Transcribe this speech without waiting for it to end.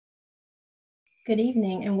Good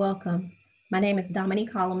evening and welcome. My name is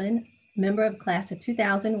Dominique Holloman, member of class of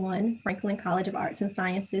 2001, Franklin College of Arts and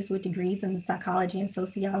Sciences with degrees in psychology and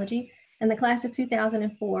sociology, and the class of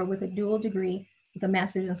 2004 with a dual degree with a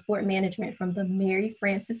master's in sport management from the Mary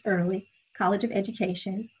Frances Early College of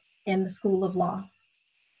Education and the School of Law.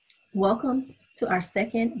 Welcome to our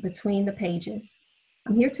second Between the Pages.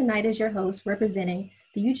 I'm here tonight as your host representing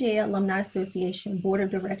the UGA Alumni Association Board of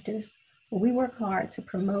Directors, where we work hard to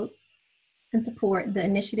promote and support the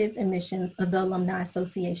initiatives and missions of the Alumni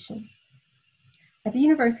Association. At the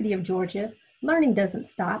University of Georgia, learning doesn't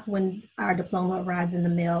stop when our diploma arrives in the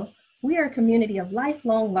mail. We are a community of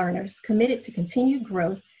lifelong learners committed to continued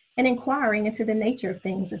growth and inquiring into the nature of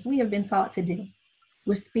things as we have been taught to do.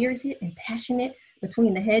 We're spirited and passionate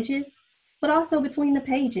between the hedges, but also between the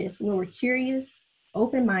pages, where we're curious,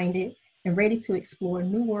 open-minded, and ready to explore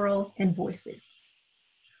new worlds and voices.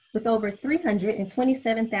 With over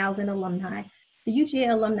 327,000 alumni, the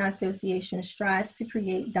UGA Alumni Association strives to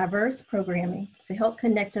create diverse programming to help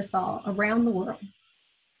connect us all around the world.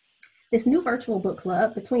 This new virtual book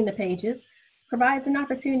club, Between the Pages, provides an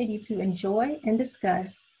opportunity to enjoy and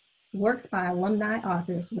discuss works by alumni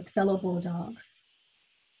authors with fellow Bulldogs.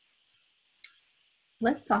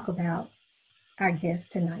 Let's talk about our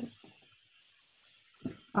guest tonight.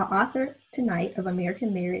 Our author tonight of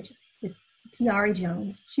American Marriage is Tayari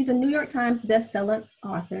Jones. She's a New York Times bestseller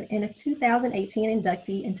author and a 2018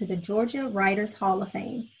 inductee into the Georgia Writers Hall of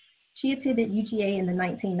Fame. She attended UGA in the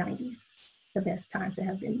 1990s, the best time to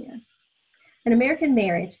have been there. An American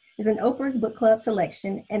Marriage is an Oprah's Book Club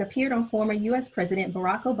selection and appeared on former US President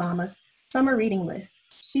Barack Obama's summer reading list.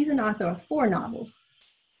 She's an author of 4 novels.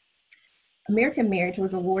 American Marriage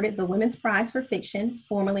was awarded the Women's Prize for Fiction,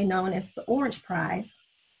 formerly known as the Orange Prize,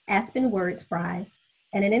 Aspen Words Prize,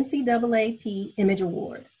 and an NCAAP Image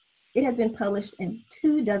Award. It has been published in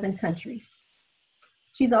 24 countries.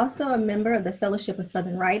 She's also a member of the Fellowship of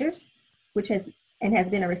Southern Writers, which has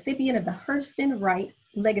been a recipient of the Hurston Wright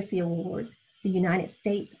Legacy Award, the United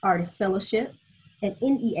States Artist Fellowship, an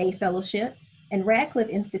NEA Fellowship, and Radcliffe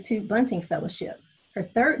Institute Bunting Fellowship. Her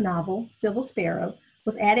 3rd novel, Civil Sparrow,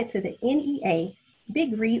 was added to the NEA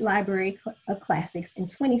Big Read Library of Classics in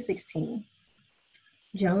 2016.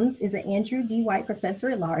 Jones is an Andrew D. White Professor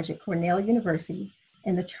at Large at Cornell University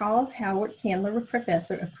and the Charles Howard Candler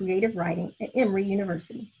Professor of Creative Writing at Emory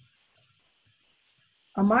University.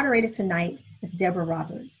 Our moderator tonight is Deborah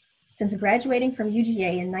Roberts. Since graduating from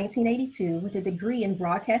UGA in 1982 with a degree in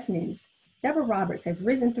broadcast news, Deborah Roberts has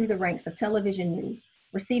risen through the ranks of television news,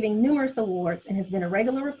 receiving numerous awards, and has been a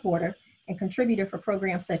regular reporter and contributor for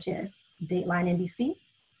programs such as Dateline NBC,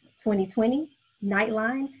 2020,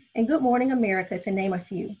 Nightline, and Good Morning America, to name a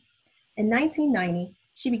few. In 1990,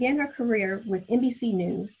 she began her career with NBC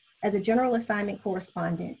News as a general assignment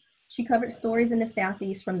correspondent. She covered stories in the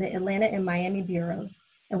Southeast from the Atlanta and Miami bureaus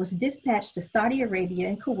and was dispatched to Saudi Arabia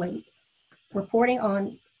and Kuwait, reporting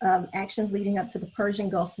on actions leading up to the Persian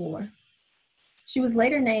Gulf War. She was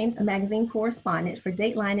later named a magazine correspondent for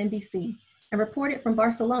Dateline NBC and reported from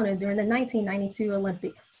Barcelona during the 1992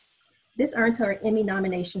 Olympics. This earned her an Emmy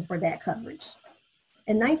nomination for that coverage.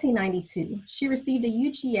 In 1992, she received a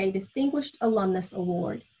UGA Distinguished Alumnus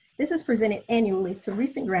Award. This is presented annually to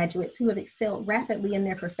recent graduates who have excelled rapidly in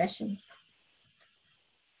their professions.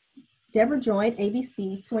 Deborah joined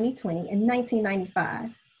ABC 2020 in 1995.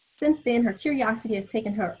 Since then, her curiosity has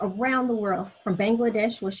taken her around the world, from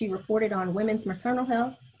Bangladesh, where she reported on women's maternal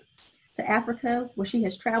health, to Africa, where she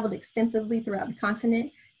has traveled extensively throughout the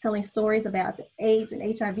continent, telling stories about the AIDS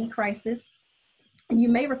and HIV crisis. And you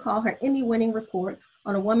may recall her Emmy-winning report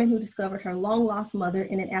on a woman who discovered her long-lost mother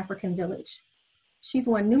in an African village. She's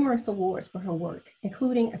won numerous awards for her work,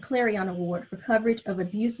 including a Clarion Award for coverage of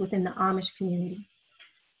abuse within the Amish community.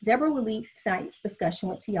 Deborah will lead tonight's discussion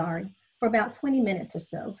with Tayari for about 20 minutes or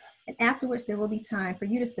so, and afterwards there will be time for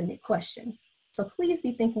you to submit questions. So please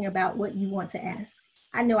be thinking about what you want to ask.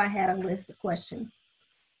 I know I had a list of questions.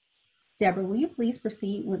 Deborah, will you please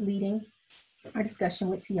proceed with leading our discussion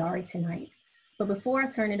with Tayari tonight? But before I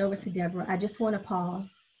turn it over to Deborah, I just want to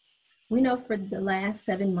pause. We know for the last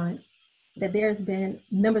 7 months that there's been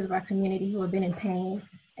members of our community who have been in pain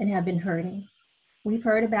and have been hurting. We've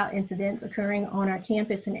heard about incidents occurring on our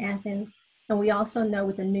campus in Athens, and we also know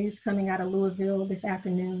with the news coming out of Louisville this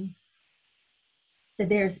afternoon that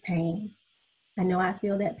there's pain. I know I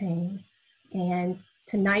feel that pain. And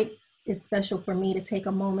tonight is special for me to take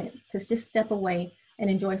a moment to just step away and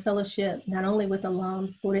enjoy fellowship, not only with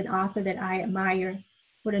alums, but with an author that I admire,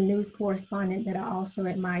 with a news correspondent that I also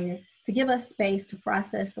admire, to give us space to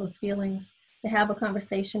process those feelings, to have a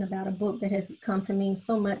conversation about a book that has come to mean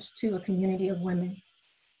so much to a community of women.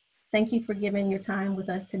 Thank you for giving your time with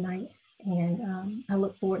us tonight. And I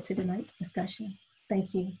look forward to tonight's discussion.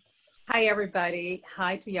 Thank you. Hi, everybody.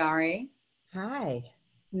 Hi, Tayari. Hi.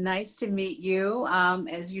 Nice to meet you.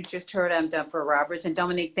 As you just heard, I'm Deborah Roberts. And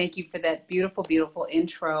Dominique, thank you for that beautiful, beautiful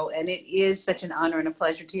intro. And it is such an honor and a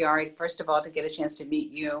pleasure, Tayari, first of all, to get a chance to meet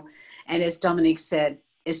you. And as Dominique said,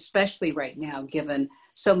 especially right now, given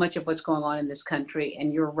so much of what's going on in this country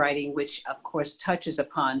and your writing, which of course touches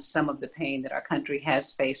upon some of the pain that our country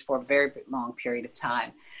has faced for a very long period of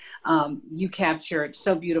time. You captured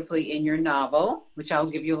so beautifully in your novel, which I'll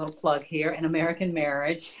give you a little plug here, An American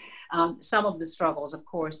Marriage, some of the struggles, of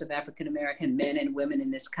course, of African-American men and women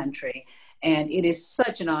in this country. And it is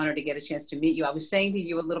such an honor to get a chance to meet you. I was saying to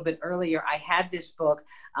you a little bit earlier, I had this book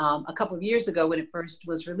a couple of years ago when it first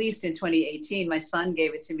was released in 2018. My son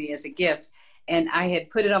gave it to me as a gift. And I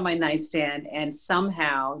had put it on my nightstand and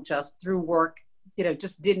somehow just through work,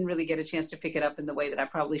 just didn't really get a chance to pick it up in the way that I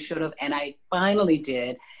probably should have. And I finally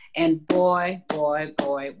did. And boy,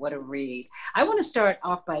 what a read. I want to start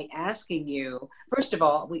off by asking you, first of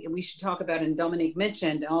all, we should talk about, and Dominique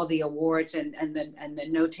mentioned all the awards and the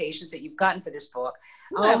notations that you've gotten for this book.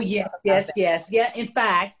 Oh, yes. Yeah. In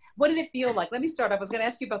fact, what did it feel like? Let me start. I was going to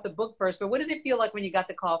ask you about the book first, but what did it feel like when you got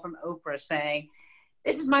the call from Oprah saying,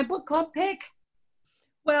 this is my book club pick?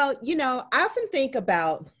 Well, I often think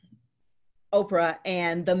about Oprah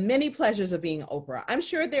and the many pleasures of being Oprah. I'm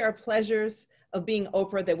sure there are pleasures of being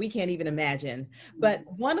Oprah that we can't even imagine. But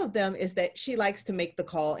one of them is that she likes to make the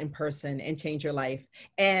call in person and change your life.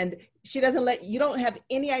 And she doesn't you don't have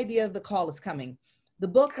any idea the call is coming. The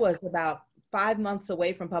book was about 5 months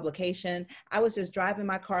away from publication. I was just driving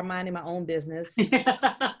my car, minding my own business.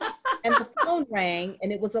 And the phone rang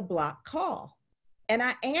and it was a block call. And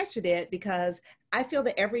I answered it because I feel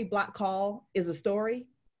that every block call is a story.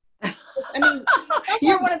 I mean,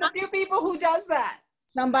 you're one of the few people who does that.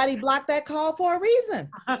 Somebody blocked that call for a reason.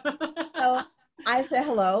 So I said,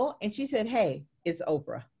 hello. And she said, hey, it's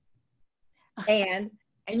Oprah. And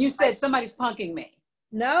you said, somebody's punking me.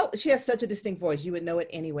 No, she has such a distinct voice. You would know it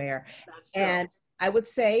anywhere. That's true. And I would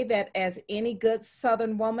say that as any good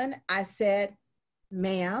Southern woman, I said,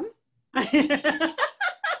 ma'am.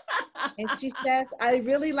 And she says, I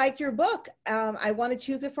really like your book. I want to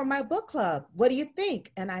choose it for my book club. What do you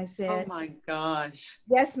think? And I said, oh my gosh.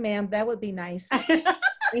 Yes, ma'am, that would be nice. Thank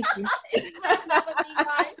you. That would be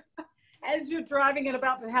nice. As you're driving and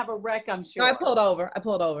about to have a wreck, I'm sure. No, I pulled over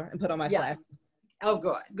and put on my flash. Oh,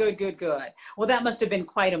 good. Well, that must have been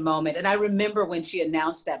quite a moment. And I remember when she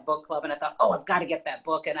announced that book club and I thought, oh, I've got to get that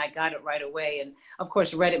book. And I got it right away. And of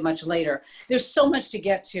course, read it much later. There's so much to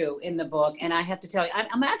get to in the book. And I have to tell you,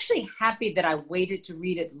 I'm actually happy that I waited to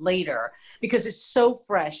read it later because it's so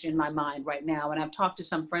fresh in my mind right now. And I've talked to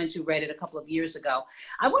some friends who read it a couple of years ago.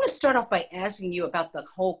 I want to start off by asking you about the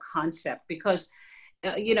whole concept because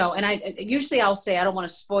and I'll say, I don't want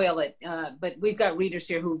to spoil it, but we've got readers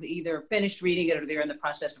here who've either finished reading it or they're in the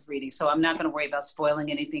process of reading. So I'm not going to worry about spoiling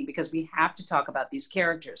anything because we have to talk about these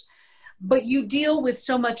characters. But you deal with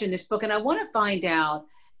so much in this book. And I want to find out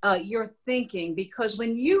your thinking, because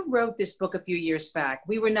when you wrote this book a few years back,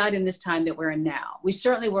 we were not in this time that we're in now. We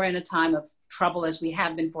certainly were in a time of trouble, as we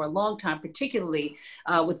have been for a long time, particularly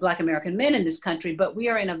with Black American men in this country, but we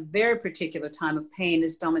are in a very particular time of pain,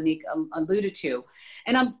 as Dominique alluded to.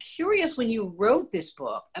 And I'm curious, when you wrote this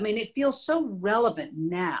book, I mean, it feels so relevant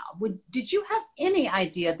now. Did you have any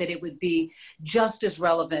idea that it would be just as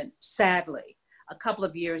relevant, sadly, a couple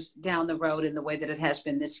of years down the road in the way that it has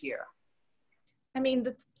been this year? I mean,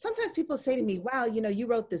 sometimes people say to me, wow, you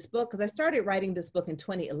wrote this book, because I started writing this book in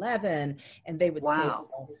 2011, and they would say,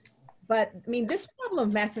 oh. But I mean, this problem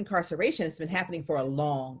of mass incarceration has been happening for a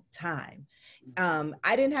long time.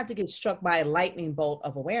 I didn't have to get struck by a lightning bolt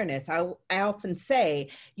of awareness. I often say,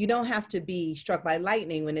 you don't have to be struck by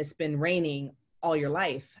lightning when it's been raining all your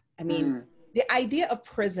life. I mean, the idea of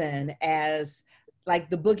prison as like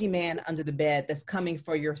the boogeyman under the bed that's coming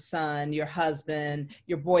for your son, your husband,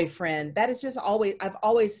 your boyfriend, that is just I've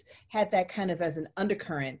always had that kind of as an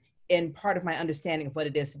undercurrent in part of my understanding of what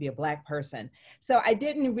it is to be a Black person. So I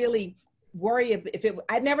didn't really worry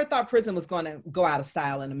I never thought prison was going to go out of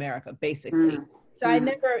style in America, basically. So I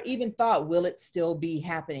never even thought, will it still be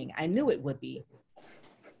happening? I knew it would be.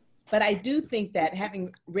 But I do think that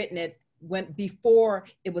having written it before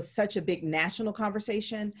it was such a big national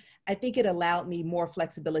conversation, I think it allowed me more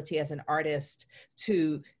flexibility as an artist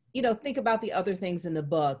to think about the other things in the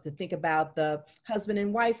book, to think about the husband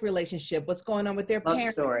and wife relationship, what's going on with their parents.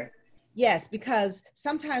 Love story. Yes, because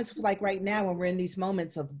sometimes, like right now, when we're in these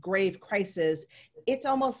moments of grave crisis, it's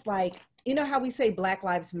almost like, how we say Black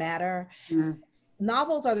Lives Matter?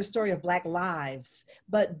 novels are the story of Black lives,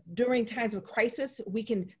 but during times of crisis, we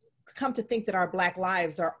can come to think that our Black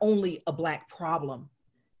lives are only a Black problem.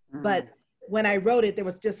 But when I wrote it, there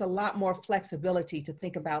was just a lot more flexibility to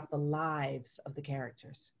think about the lives of the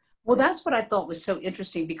characters. Well, that's what I thought was so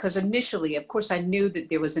interesting, because initially, of course, I knew that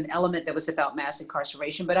there was an element that was about mass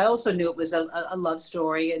incarceration, but I also knew it was a love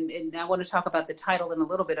story. And I want to talk about the title in a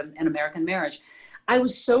little bit, An American Marriage. I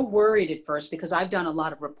was so worried at first, because I've done a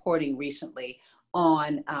lot of reporting recently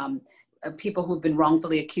on people who've been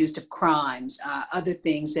wrongfully accused of crimes, other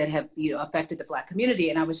things that have affected the Black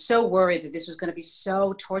community. And I was so worried that this was going to be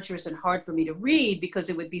so torturous and hard for me to read,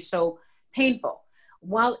 because it would be so painful.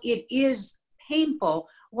 While it is painful,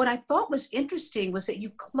 what I thought was interesting was that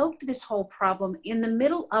you cloaked this whole problem in the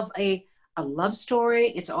middle of a love story.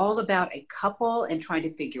 It's all about a couple and trying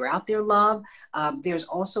to figure out their love. There's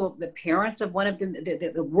also the parents of one of them,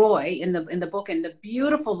 the Roy in the book, and the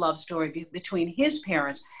beautiful love story between his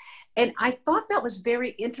parents. And I thought that was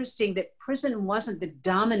very interesting, that prison wasn't the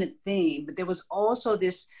dominant theme, but there was also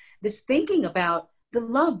this thinking about the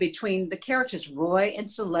love between the characters, Roy and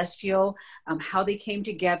Celestial, how they came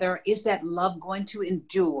together. Is that love going to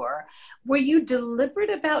endure? Were you deliberate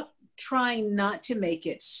about trying not to make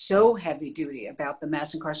it so heavy duty about the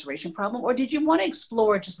mass incarceration problem? Or did you want to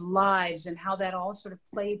explore just lives and how that all sort of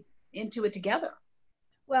played into it together?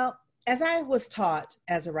 Well, as I was taught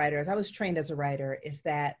as a writer, as I was trained as a writer, is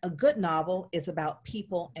that a good novel is about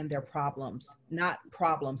people and their problems, not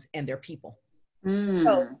problems and their people.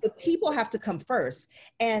 So the people have to come first.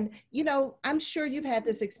 And, I'm sure you've had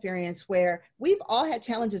this experience where we've all had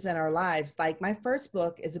challenges in our lives. Like, my first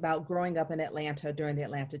book is about growing up in Atlanta during the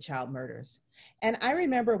Atlanta child murders. And I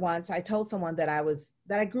remember once I told someone that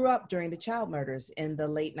I grew up during the child murders in the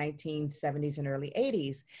late 1970s and early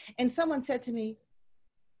 80s. And someone said to me,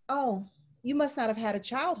 "Oh, you must not have had a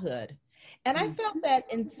childhood." And I felt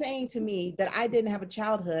that in saying to me that I didn't have a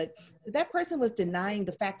childhood, that person was denying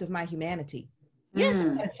the fact of my humanity. Yes,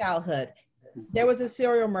 I had a childhood. There was a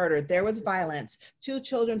serial murder. There was violence. 2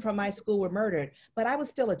 children from my school were murdered, but I was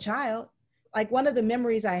still a child. Like, one of the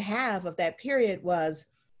memories I have of that period was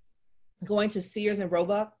going to Sears and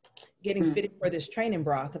Roebuck, getting fitted for this training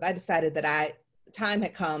bra, because I decided that time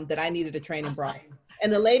had come that I needed a training bra.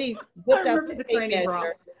 And the lady whipped out the tape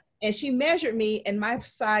measure, and she measured me, and my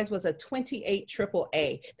size was a 28 triple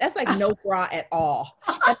A. That's like no bra at all.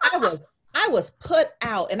 And I was put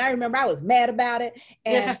out, and I remember I was mad about it.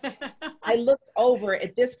 And I looked over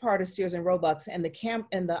at this part of Sears and Roebuck's, and the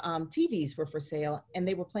TVs were for sale, and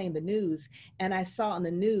they were playing the news. And I saw on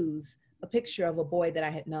the news a picture of a boy that I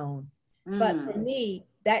had known. But for me,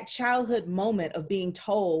 that childhood moment of being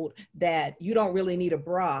told that you don't really need a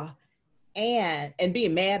bra, and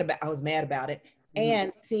being I was mad about it,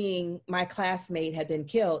 and seeing my classmate had been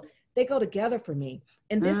killed, they go together for me.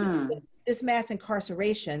 And this mass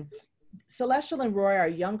incarceration. Celestial and Roy are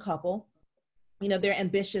a young couple. They're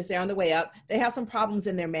ambitious. They're on the way up. They have some problems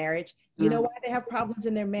in their marriage. You know why they have problems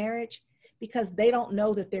in their marriage? Because they don't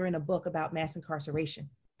know that they're in a book about mass incarceration.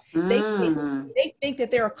 They think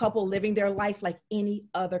that they're a couple living their life like any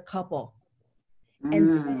other couple.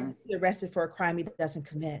 And he's arrested for a crime he doesn't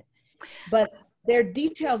commit. But their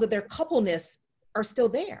details of their coupleness are still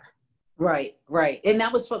there. Right. And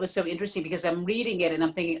that was what was so interesting, because I'm reading it and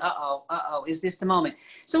I'm thinking, is this the moment?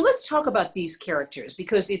 So let's talk about these characters,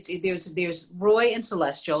 because there's Roy and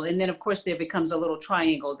Celestial, and then of course there becomes a little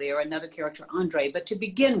triangle there, another character, Andre. But to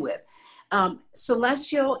begin with,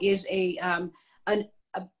 Celestial is an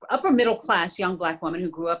upper middle class young Black woman who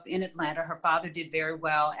grew up in Atlanta. Her father did very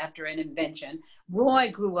well after an invention.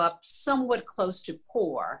 Roy grew up somewhat close to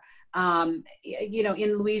poor, in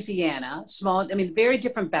Louisiana, very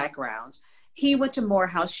different backgrounds. He went to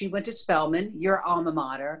Morehouse, she went to Spelman, your alma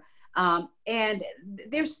mater. And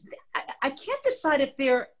I can't decide if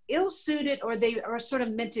they're ill-suited or they are sort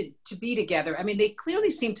of meant to be together. I mean, they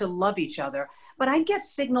clearly seem to love each other, but I get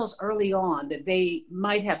signals early on that they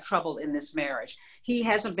might have trouble in this marriage. He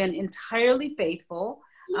hasn't been entirely faithful.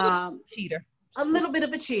 Cheater. A little bit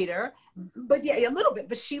of a cheater, but yeah, a little bit,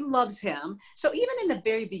 but she loves him. So even in the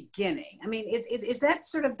very beginning, I mean, is that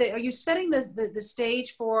sort of are you setting the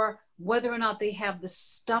stage for whether or not they have the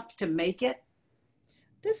stuff to make it?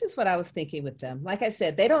 This is what I was thinking with them. Like I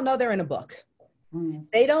said, they don't know they're in a book.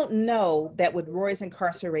 They don't know that with Roy's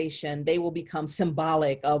incarceration, they will become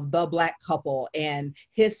symbolic of the Black couple, and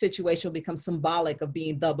his situation will become symbolic of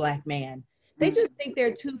being the Black man. They just think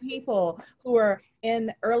they're 2 people who are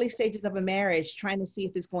in early stages of a marriage trying to see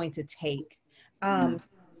if it's going to take.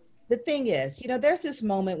 The thing is, there's this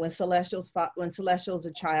moment when Celestial's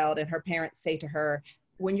a child and her parents say to her,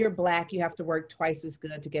 when you're Black, you have to work twice as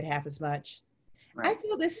good to get half as much. I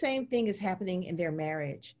feel the same thing is happening in their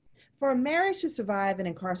marriage. For a marriage to survive an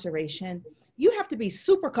incarceration, you have to be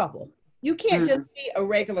super couple. You can't just be a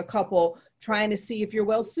regular couple trying to see if you're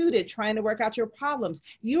well suited, trying to work out your problems.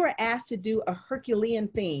 You are asked to do a Herculean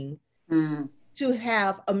thing to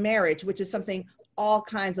have a marriage, which is something all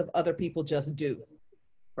kinds of other people just do.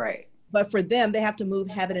 Right. But for them, they have to move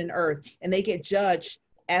heaven and earth, and they get judged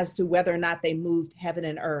as to whether or not they moved heaven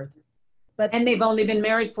and earth. And they've only been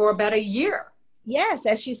married for about a year. Yes,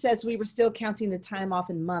 as she says, we were still counting the time off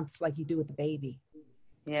in months like you do with the baby.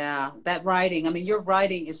 Yeah, that writing. I mean, your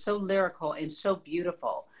writing is so lyrical and so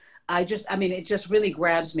beautiful. It just really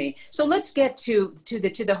grabs me. So let's get to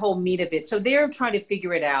the whole meat of it. So they're trying to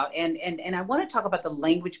figure it out, and I want to talk about the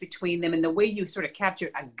language between them and the way you sort of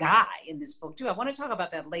captured a guy in this book too. I want to talk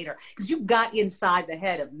about that later because you got inside the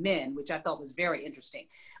head of men, which I thought was very interesting.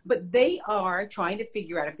 But they are trying to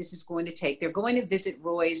figure out if this is going to take. They're going to visit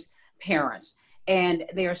Roy's parents. And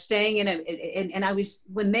they are staying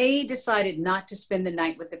when they decided not to spend the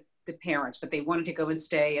night with the parents, but they wanted to go and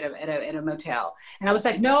stay at a motel. And I was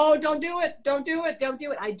like, no, don't do it. Don't do it. Don't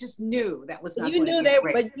do it. I just knew that was not going to be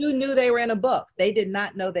great. But you knew they were in a book. They did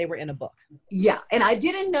not know they were in a book. Yeah. And I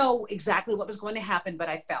didn't know exactly what was going to happen, but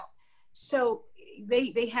I felt. So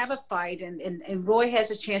they have a fight and Roy has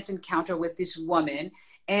a chance encounter with this woman,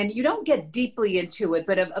 and you don't get deeply into it,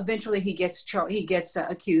 but eventually he gets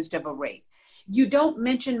accused of a rape. You don't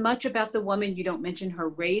mention much about the woman. You don't mention her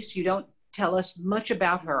race. You don't tell us much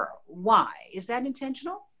about her. Why? Is that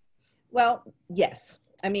intentional? Well, yes.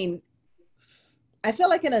 I mean, I feel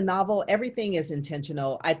like in a novel, everything is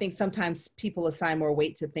intentional. I think sometimes people assign more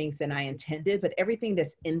weight to things than I intended, but everything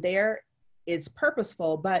that's in there is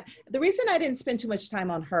purposeful. But the reason I didn't spend too much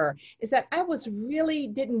time on her is that I wanted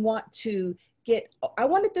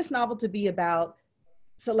this novel to be about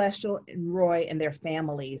Celestial and Roy and their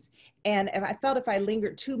families. And I felt if I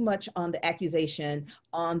lingered too much on the accusation,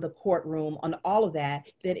 on the courtroom, on all of that,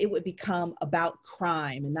 then it would become about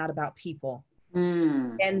crime and not about people.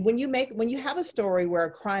 And when you have a story where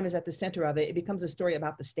crime is at the center of it, it becomes a story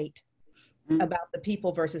about the state, about the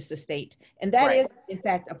people versus the state. And that is, in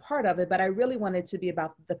fact, a part of it, but I really wanted to be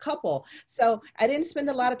about the couple. So I didn't spend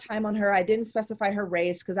a lot of time on her. I didn't specify her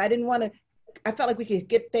race because I felt like we could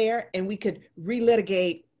get there and we could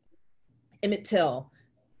relitigate Emmett Till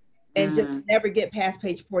and just never get past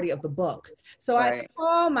page 40 of the book. So I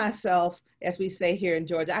call myself, as we say here in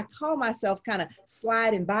Georgia, I call myself kind of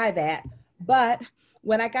sliding by that. But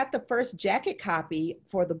when I got the first jacket copy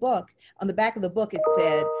for the book, on the back of the book, it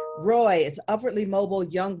said, Roy is upwardly mobile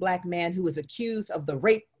young Black man who is accused of the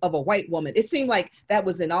rape of a white woman. It seemed like that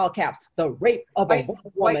was in all caps, the rape of a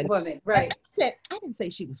white woman. Right. I didn't say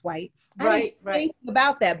she was white. I didn't say anything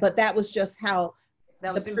about that, but that was just how.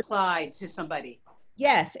 That was implied to somebody.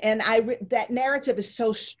 Yes, and that narrative is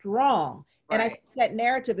so strong. And I think that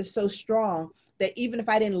narrative is so strong that even if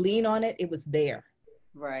I didn't lean on it, it was there.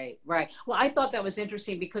 Right. Well, I thought that was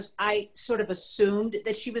interesting because I sort of assumed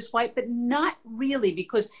that she was white, but not really,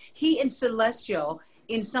 because he and Celestial,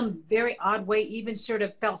 in some very odd way, even sort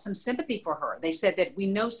of felt some sympathy for her. They said that we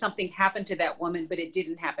know something happened to that woman, but it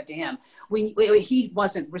didn't happen to him. He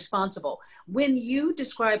wasn't responsible. When you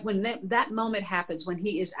describe when that moment happens, when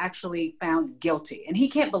he is actually found guilty, and he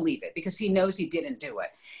can't believe it because he knows he didn't do it,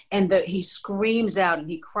 and he screams out and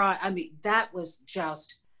he cries. I mean, that was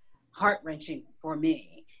just heart-wrenching for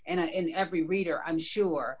me and every reader, I'm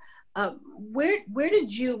sure.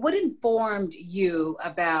 What informed you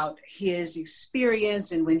about his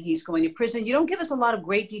experience and when he's going to prison? You don't give us a lot of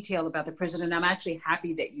great detail about the prison, and I'm actually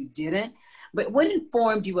happy that you didn't, but what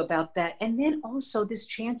informed you about that? And then also this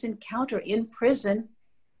chance encounter in prison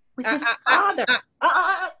with his father.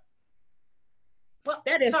 Well,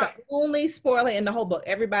 that is the only spoiler in the whole book.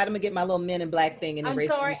 Everybody, I'm gonna get my little Men in Black thing. I'm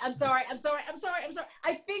sorry.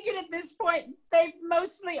 I figured at this point they've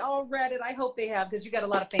mostly all read it. I hope they have, because you got a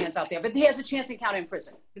lot of fans out there. But he has a chance encounter in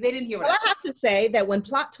prison. They didn't hear what I said. I have to say that when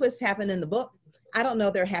plot twists happen in the book, I don't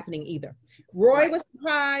know they're happening either. Roy was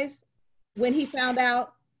surprised when he found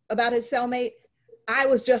out about his cellmate. I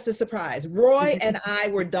was just as surprised. Roy and I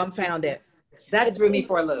were dumbfounded. That threw me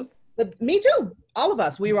for a loop. But me too. All of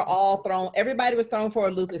us, we were all thrown. Everybody was thrown for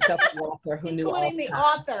a loop except the author, who knew all. Including the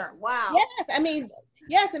author. Wow.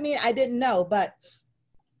 Yes. I mean, I didn't know. But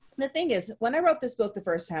the thing is, when I wrote this book the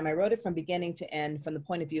first time, I wrote it from beginning to end from the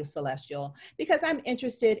point of view of Celestial, because I'm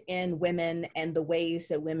interested in women and the ways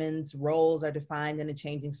that women's roles are defined in a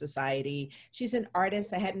changing society. She's an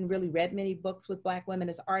artist. I hadn't really read many books with Black women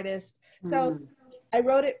as artists. So I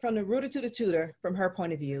wrote it from the rooter to the tutor, from her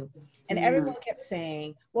point of view. And everyone kept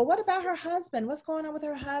saying, well, what about her husband? What's going on with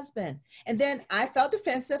her husband? And then I felt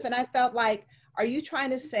defensive, and I felt like, Are you trying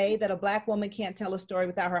to say that a Black woman can't tell a story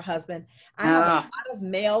without her husband? I have a lot of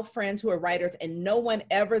male friends who are writers, and no one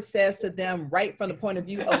ever says to them, write from the point of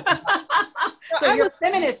view of so your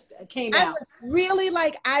feminist came out. I was really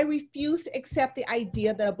like, I refuse to accept the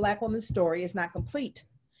idea that a Black woman's story is not complete.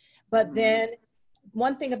 But then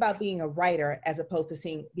one thing about being a writer as opposed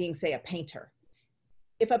to being, say, a painter.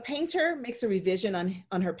 If a painter makes a revision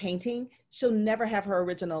on her painting, she'll never have her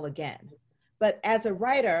original again. But as a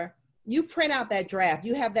writer, you print out that draft.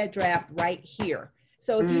 You have that draft right here.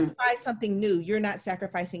 So if you find something new, you're not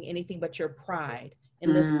sacrificing anything but your pride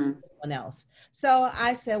in listening to someone else. So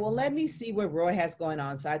I said, well, let me see what Roy has going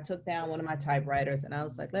on. So I took down one of my typewriters and I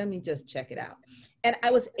was like, let me just check it out. And I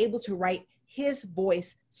was able to write his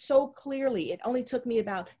voice so clearly. It only took me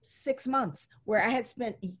about 6 months, where I had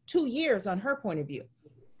spent 2 years on her point of view.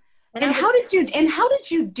 And how did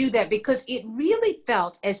you do that? Because it really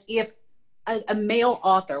felt as if a male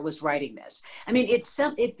author was writing this. I mean,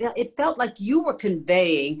 it felt like you were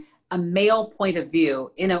conveying a male point of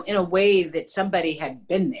view in a way that somebody had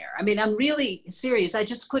been there. I mean, I'm really serious. I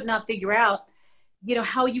just could not figure out,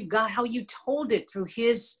 how you told it through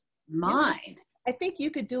his mind. I think you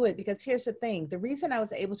could do it because here's the thing. The reason I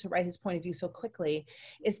was able to write his point of view so quickly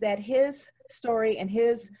is that his story and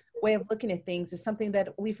his way of looking at things is something that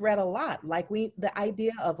we've read a lot. Like the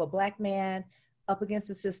idea of a Black man up against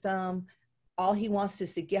the system, all he wants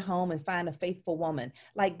is to get home and find a faithful woman.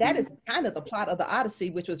 Like that is kind of the plot of the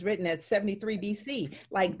Odyssey, which was written at 73 BC.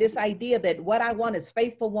 Like this idea that what I want is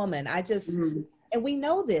faithful woman. And we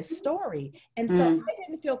know this story. And so I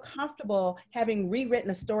didn't feel comfortable having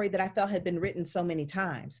rewritten a story that I felt had been written so many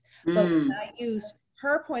times. But when I used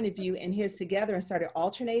her point of view and his together and started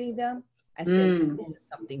alternating them, I said, this is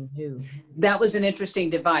something new. That was an interesting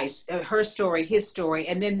device. Her story, his story,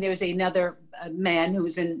 and then there's another man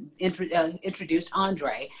who's introduced,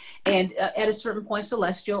 Andre. And at a certain point,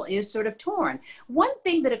 Celestial is sort of torn. One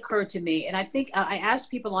thing that occurred to me, and I think I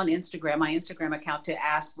asked people on Instagram, my Instagram account, to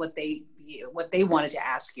ask what they wanted to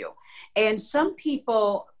ask you. And some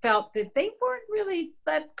people felt that they weren't really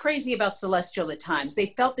that crazy about Celestial at times.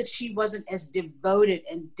 They felt that she wasn't as devoted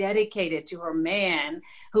and dedicated to her man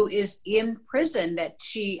who is in prison, that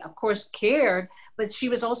she, of course, cared, but she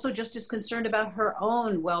was also just as concerned about her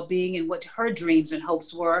own well-being and what her dreams and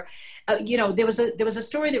hopes were. There was a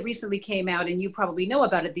story that recently came out, and you probably know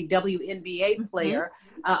about it, the WNBA player,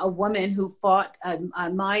 a woman who fought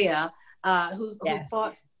Maya, who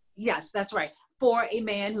fought, yes, that's right, for a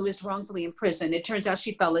man who is wrongfully in prison. It turns out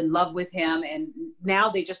she fell in love with him, and now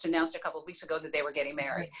they just announced a couple of weeks ago that they were getting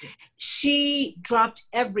married. She dropped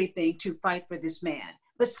everything to fight for this man.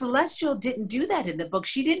 But Celestial didn't do that in the book.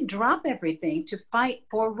 She didn't drop everything to fight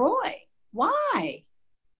for Roy. Why?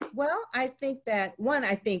 Well, I think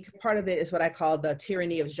part of it is what I call the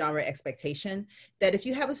tyranny of genre expectation. That if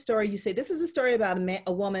you have a story, you say, this is a story about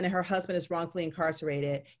a woman and her husband is wrongfully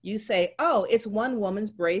incarcerated. You say, oh, it's one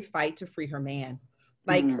woman's brave fight to free her man.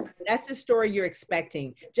 Like, that's the story you're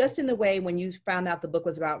expecting. Just in the way when you found out the book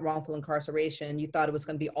was about wrongful incarceration, you thought it was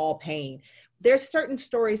going to be all pain. There's certain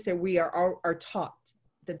stories that we are taught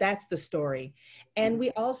that that's the story. And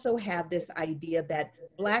we also have this idea that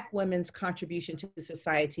Black women's contribution to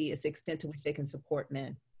society is the extent to which they can support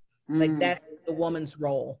men. Like that's the woman's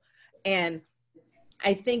role. And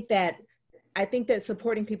I think that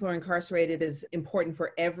supporting people who are incarcerated is important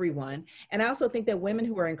for everyone. And I also think that women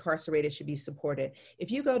who are incarcerated should be supported.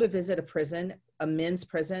 If you go to visit a prison, a men's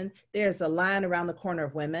prison, there's a line around the corner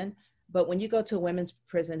of women. But when you go to a women's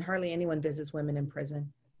prison, hardly anyone visits women in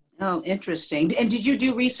prison. Oh, interesting. And did you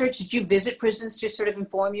do research? Did you visit prisons to sort of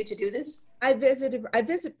inform you to do this? I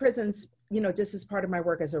visit prisons, just as part of my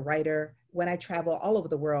work as a writer. When I travel all over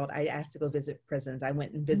the world, I asked to go visit prisons. I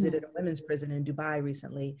went and visited a women's prison in Dubai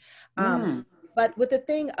recently. But with the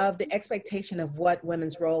thing of the expectation of what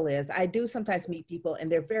women's role is, I do sometimes meet people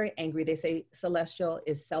and they're very angry. They say Celestial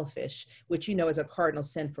is selfish, which is a cardinal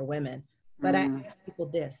sin for women. But I ask people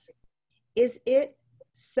this, is it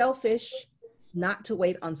selfish not to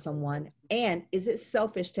wait on someone? And is it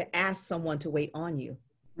selfish to ask someone to wait on you?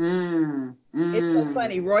 It's so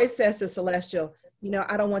funny. Roy says to Celestial,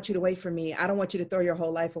 I don't want you to wait for me. I don't want you to throw your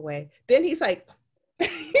whole life away. Then he's like,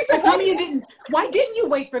 why didn't you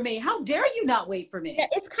wait for me? How dare you not wait for me? Yeah,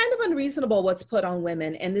 it's kind of unreasonable what's put on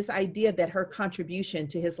women. And this idea that her contribution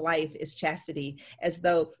to his life is chastity, as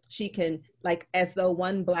though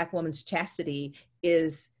one Black woman's chastity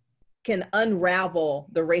can unravel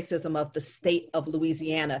the racism of the state of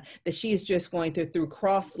Louisiana, that she is just going to, through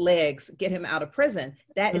crossed legs, get him out of prison.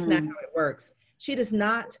 That is not how it works. She does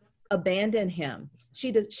not abandon him.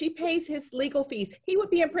 She pays his legal fees. He would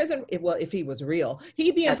be in prison. If he was real,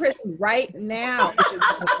 he'd be in prison right now.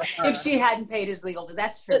 If she hadn't paid his legal,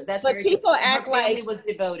 that's true. That's but very people true. act Her family like was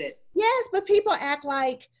devoted. yes, but people act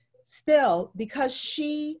like still because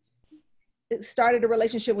she started a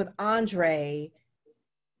relationship with Andre,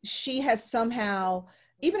 she has somehow,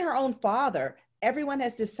 even her own father, everyone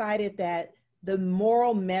has decided that the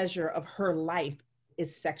moral measure of her life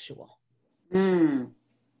is sexual.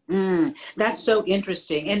 That's so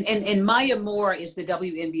interesting. And Maya Moore is the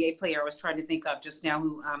WNBA player I was trying to think of just now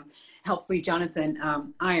who helped free Jonathan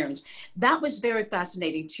Irons. That was very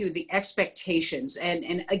fascinating too, the expectations.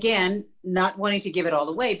 And again, not wanting to give it all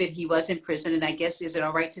away, but he was in prison. And I guess, is it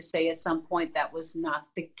all right to say at some point that was not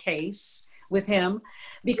the case with him?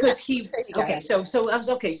 Because so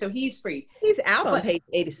he's free. He's out on page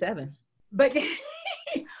 87. But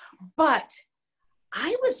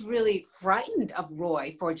I was really frightened of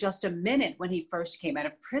Roy for just a minute when he first came out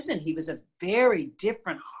of prison. He was a very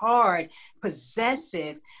different, hard,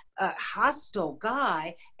 possessive, hostile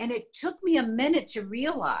guy. And it took me a minute to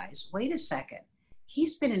realize, wait a second,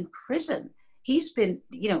 he's been in prison. He's been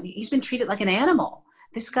treated like an animal.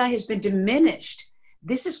 This guy has been diminished.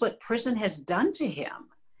 This is what prison has done to him.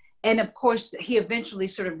 And of course, he eventually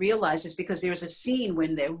sort of realizes, because there's a scene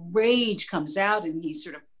when the rage comes out and he's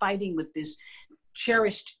sort of fighting with this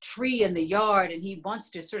cherished tree in the yard, and he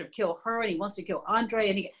wants to sort of kill her and he wants to kill Andre,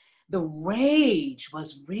 and the rage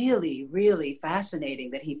was really, really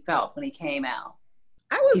fascinating that he felt when he came out.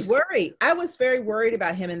 I was worried. I was very worried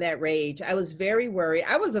about him in that rage. I was very worried.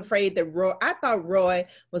 I was afraid that I thought Roy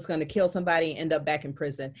was going to kill somebody and end up back in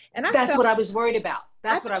prison. And that's what I was worried about.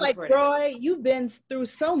 That's what I was worried about. Roy, you've been through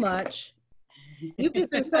so much. You've been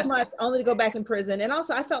through so much only to go back in prison. And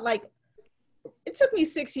also I felt like it took me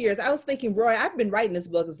 6 years. I was thinking, Roy, I've been writing this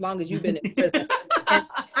book as long as you've been in prison. And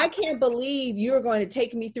I can't believe you're going to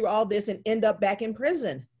take me through all this and end up back in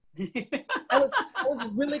prison. I was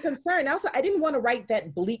really concerned. Also, I didn't want to write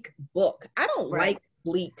that bleak book. I don't like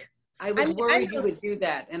bleak. I was worried you would do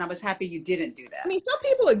that, and I was happy you didn't do that. I mean, some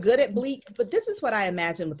people are good at bleak, but this is what I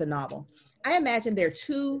imagine with the novel. I imagine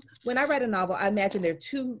when I write a novel, I imagine there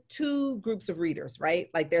are two groups of readers, right?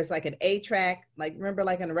 Like there's like an A track, like remember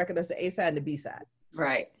like on a record, there's the A side and the B side.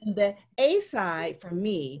 Right. And the A side for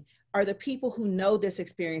me are the people who know this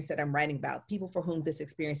experience that I'm writing about, people for whom this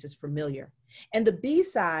experience is familiar. And the B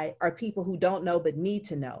side are people who don't know but need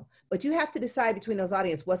to know. But you have to decide between those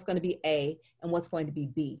audience what's going to be A and what's going to be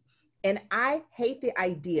B. And I hate the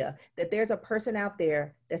idea that there's a person out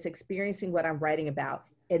there that's experiencing what I'm writing about,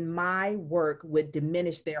 and my work would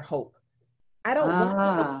diminish their hope. I don't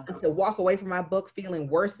want them to walk away from my book feeling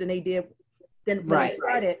worse than they did when they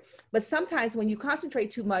started. But sometimes when you concentrate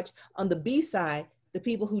too much on the B side, the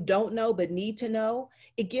people who don't know but need to know,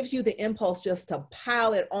 it gives you the impulse just to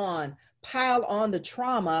pile on the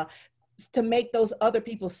trauma to make those other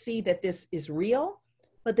people see that this is real.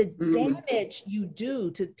 But the damage you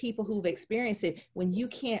do to people who've experienced it when you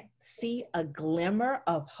can't see a glimmer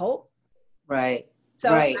of hope. Right.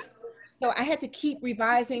 So I had to keep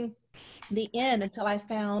revising the end until I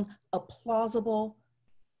found a plausible,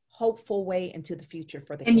 hopeful way into the future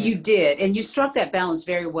for the and character. You did, and you struck that balance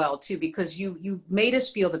very well too, because you made us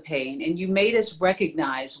feel the pain and you made us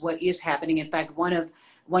recognize what is happening. In fact, one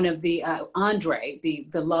of the Andre,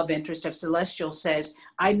 the love interest of Celestial, says,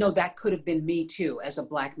 I know that could have been me too as a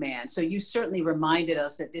Black man. So you certainly reminded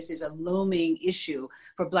us that this is a looming issue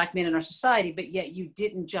for Black men in our society, but yet you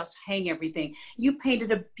didn't just hang everything. You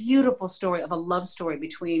painted a beautiful story of a love story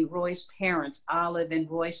between Roy's parents, Olive and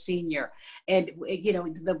Roy Sr. And you know,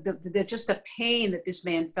 just the pain that this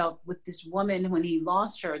man felt with this woman when he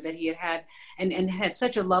lost her, that he had and had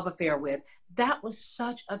such a love affair with. That was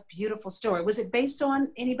such a beautiful story. Was it based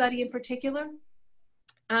on anybody in particular?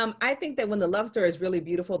 I think that when the love story is really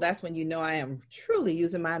beautiful, that's when you know I am truly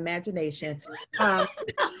using my imagination. I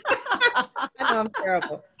know I'm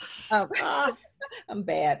terrible. I'm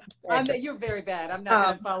bad. You're very bad. I'm not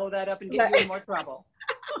going to follow that up and get you in more trouble.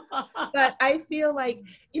 But I feel like,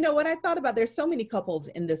 you know, what I thought about, there's so many couples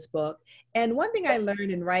in this book. And one thing I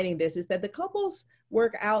learned in writing this is that the couples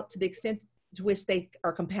work out to the extent to which they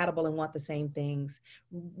are compatible and want the same things.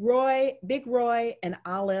 Big Roy and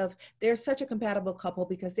Olive, they're such a compatible couple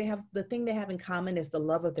because the thing they have in common is the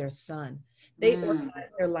love of their son. They organize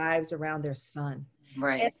their lives around their son.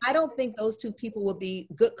 Right. And I don't think those two people would be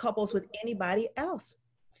good couples with anybody else.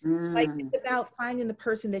 Like, it's about finding the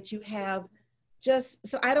person that you have.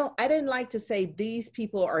 So I didn't like to say these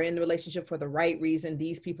people are in the relationship for the right reason,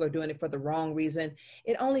 these people are doing it for the wrong reason.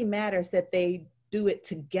 It only matters that they do it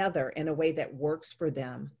together in a way that works for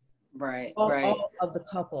them. Right. All of the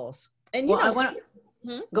couples. And you Well, I know, want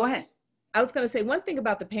to go ahead. I was going to say one thing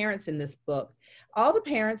about the parents in this book. All the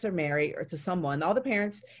parents are married or to someone, all the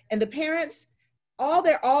parents, and the parents,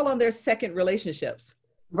 they're all on their second relationships.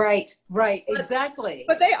 Right, exactly.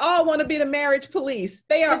 But they all want to be the marriage police.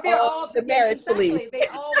 They are all the marriage police. They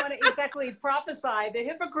all want to exactly prophesy. The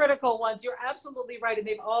hypocritical ones. You're absolutely right, and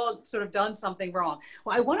they've all sort of done something wrong.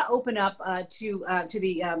 Well, I want to open up to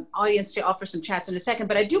the audience to offer some chats in a second,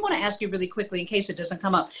 but I do want to ask you really quickly, in case it doesn't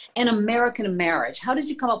come up, An American Marriage. How did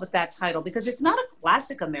you come up with that title? Because it's not a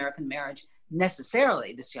classic American marriage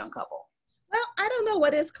necessarily. This young couple. Well, I don't know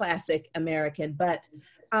what is classic American, but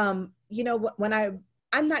you know,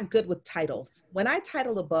 I'm not good with titles. When I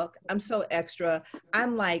title a book, I'm so extra.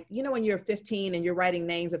 I'm like, you know, when you're 15 and you're writing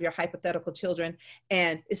names of your hypothetical children,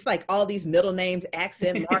 and it's like all these middle names,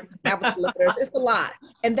 accent marks, capital letters, it's a lot.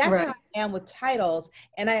 And that's how I am with titles.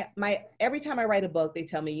 And every time I write a book, they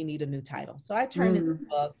tell me you need a new title. So I turned in the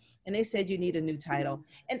book and they said you need a new title.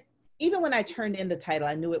 And even when I turned in the title,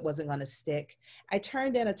 I knew it wasn't going to stick. I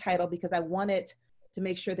turned in a title because I wanted to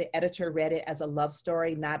make sure the editor read it as a love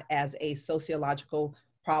story, not as a sociological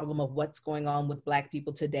problem of what's going on with Black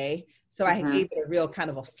people today. So I gave it a real kind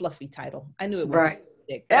of a fluffy title. I knew it wasn't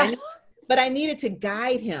stick, but I needed to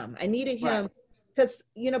guide him. I needed him because,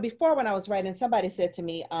 you know, before when I was writing, somebody said to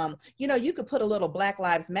me, you know, you could put a little Black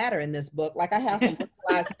Lives Matter in this book. Like I have some Black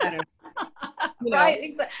Lives Matter. You know. Right,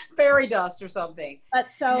 exactly. Fairy dust or something. But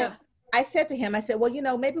so I said to him, I said, well, you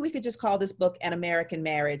know, maybe we could just call this book An American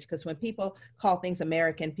Marriage, because when people call things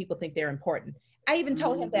American, people think they're important. I even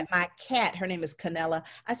told him that my cat, her name is Canella.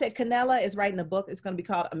 I said, Canella is writing a book. It's going to be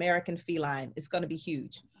called American Feline. It's going to be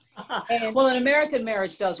huge. Well, An American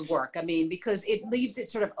Marriage does work. I mean, because it leaves it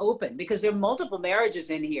sort of open, because there are multiple marriages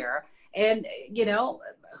in here. And, you know,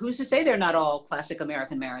 who's to say they're not all classic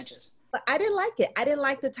American marriages? But I didn't like it. I didn't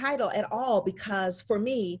like the title at all, because for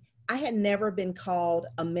me, I had never been called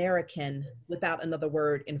American without another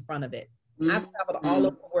word in front of it. I've traveled all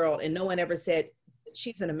over the world and no one ever said,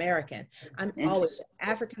 she's an American. I'm always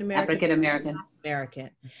African-American.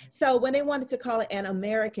 So when they wanted to call it An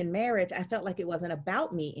American Marriage, I felt like it wasn't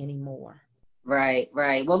about me anymore. Right.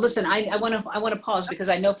 Well, listen, I want to pause because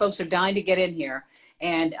I know folks are dying to get in here,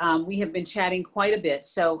 and we have been chatting quite a bit.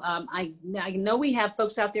 So I know we have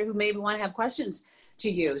folks out there who maybe want to have questions to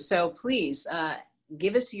you. So please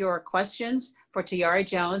give us your questions for Tayari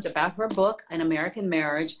Jones about her book, An American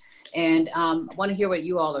Marriage, and want to hear what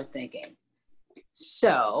you all are thinking.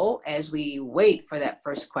 So as we wait for that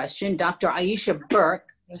first question, Dr. Aisha Burke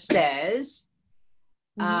says,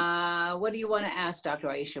 what do you want to ask Dr.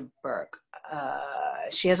 Aisha Burke?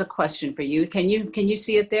 She has a question for you. Can you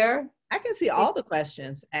see it there? I can see all the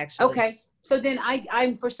questions, actually. Okay. So then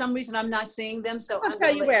I'm for some reason, I'm not seeing them. So I'll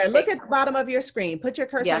tell you where. Look at the bottom of your screen. Put your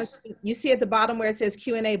cursor on the screen. You see at the bottom where it says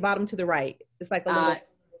Q&A, bottom to the right. It's like a little.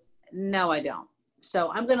 No, I don't.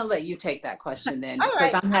 So I'm going to let you take that question then,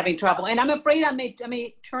 because I'm having trouble, and I'm afraid I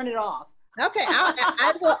may turn it off. Okay,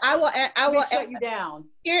 I will shut you down.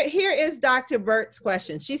 Here is Dr. Burt's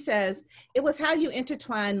question. She says, it was how you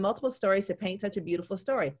intertwined multiple stories to paint such a beautiful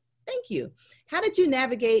story. Thank you. How did you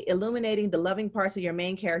navigate illuminating the loving parts of your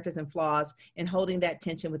main characters and flaws and holding that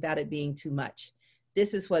tension without it being too much?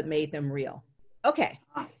 This is what made them real. Okay.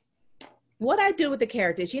 What I do with the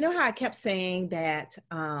characters, you know how I kept saying that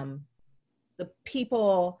the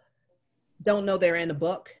people don't know they're in a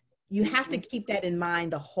book? You have to keep that in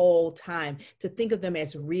mind the whole time, to think of them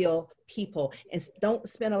as real people, and don't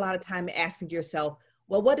spend a lot of time asking yourself,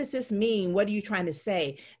 well, what does this mean? What are you trying to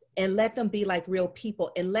say? And let them be like real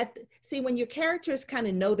people. And see, when your characters kind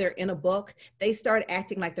of know they're in a book, they start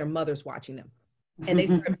acting like their mother's watching them. And they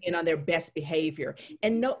start being on their best behavior.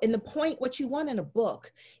 And the point, what you want in a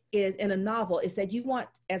book is, in a novel, is that you want,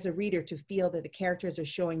 as a reader, to feel that the characters are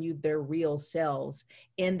showing you their real selves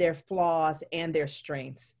in their flaws and their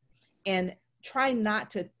strengths. And I try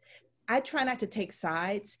not to take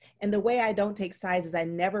sides. And the way I don't take sides is I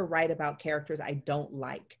never write about characters I don't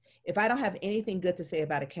like. If I don't have anything good to say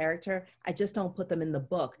about a character, I just don't put them in the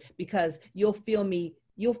book, because you'll feel me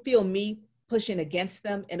pushing against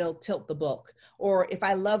them and it'll tilt the book. Or if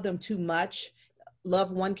I love them too much,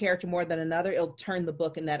 love one character more than another, it'll turn the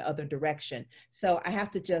book in that other direction. So I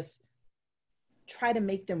have to just try to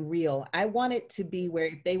make them real. I want it to be where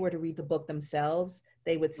if they were to read the book themselves,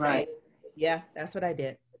 they would say, yeah, that's what I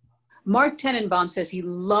did. Mark Tenenbaum says he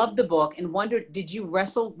loved the book and wondered, did you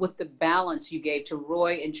wrestle with the balance you gave to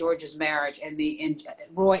Roy and George's marriage and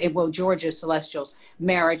George's Celestial's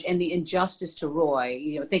marriage and the injustice to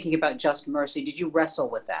Roy, thinking about just mercy? Did you wrestle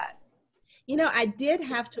with that? I did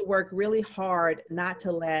have to work really hard not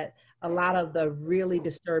to let a lot of the really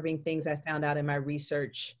disturbing things I found out in my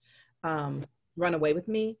research run away with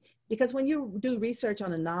me, because when you do research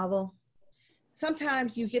on a novel,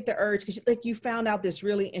 sometimes you get the urge, because like you found out this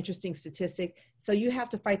really interesting statistic, so you have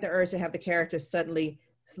to fight the urge to have the characters suddenly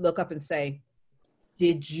look up and say,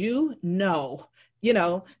 did you know,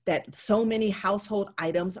 that so many household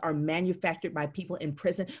items are manufactured by people in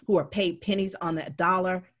prison who are paid pennies on the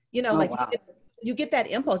dollar? Wow. You get that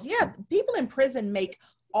impulse. Yeah, people in prison make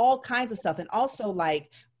all kinds of stuff. And also like,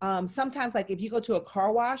 sometimes like if you go to a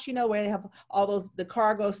car wash, where they have the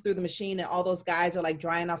car goes through the machine and all those guys are like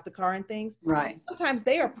drying off the car and things. Right. Sometimes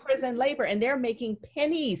they are prison labor and they're making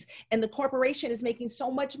pennies and the corporation is making so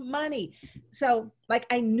much money. So like,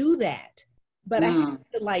 I knew that, but I had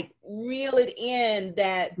to like reel it in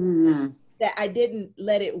that I didn't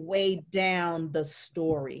let it weigh down the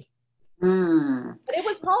story. But it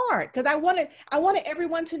was hard because I wanted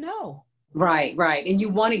everyone to know. Right. And you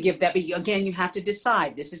want to give that, but again, you have to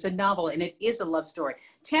decide. This is a novel and it is a love story.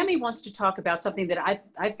 Tammy wants to talk about something that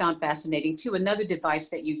I found fascinating too, another device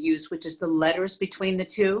that you use, which is the letters between the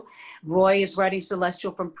two. Roy is writing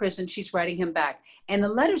Celestial from prison. She's writing him back. And the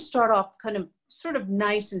letters start off sort of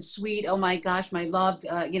nice and sweet. Oh my gosh, my love,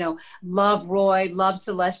 love Roy, love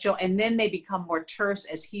Celestial. And then they become more terse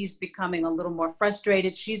as he's becoming a little more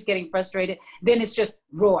frustrated. She's getting frustrated. Then it's just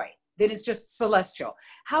Roy. Then it's just Celestial.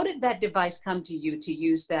 How did that device come to you to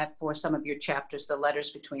use that for some of your chapters, the letters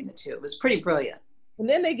between the two? It was pretty brilliant. And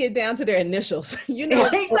then they get down to their initials.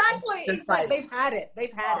 Exactly. They've had it.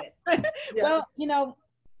 Yes. Well,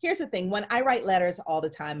 here's the thing. When I write letters all the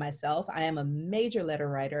time myself, I am a major letter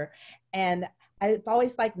writer, and I've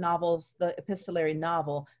always liked novels, the epistolary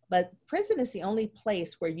novel, but prison is the only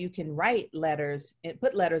place where you can write letters and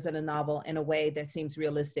put letters in a novel in a way that seems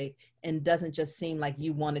realistic and doesn't just seem like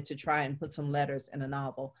you wanted to try and put some letters in a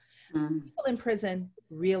novel. People in prison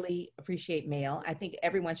really appreciate mail. I think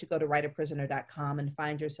everyone should go to writeaprisoner.com and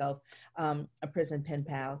find yourself a prison pen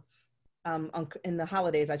pal. In the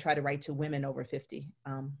holidays, I try to write to women over 50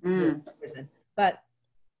 in prison. But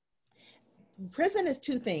prison is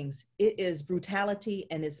two things. It is brutality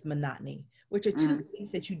and it's monotony, which are two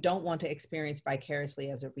things that you don't want to experience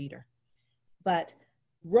vicariously as a reader. But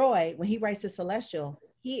Roy, when he writes to Celestial,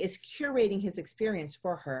 he is curating his experience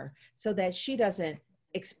for her so that she doesn't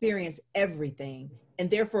experience everything.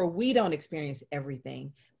 And therefore we don't experience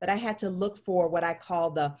everything. But I had to look for what I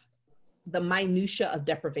call the minutia of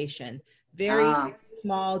deprivation, very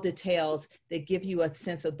small details that give you a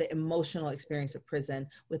sense of the emotional experience of prison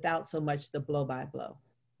without so much the blow by blow.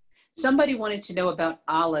 Somebody wanted to know about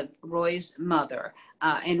Olive, Roy's mother,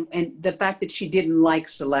 and the fact that she didn't like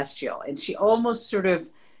Celestial, and she almost sort of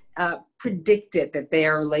predicted that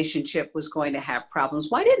their relationship was going to have problems.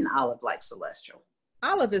 Why didn't Olive like Celestial?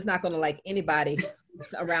 Olive is not going to like anybody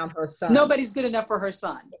around her son. Nobody's good enough for her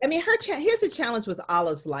son. I mean, here's the challenge with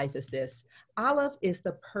Olive's life is this. Olive is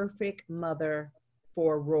the perfect mother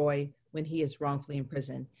for Roy when he is wrongfully in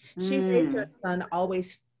prison. She raised her son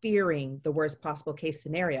always fearing the worst possible case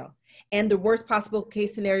scenario. And the worst possible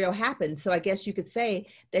case scenario happened. So I guess you could say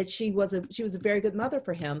that she was a very good mother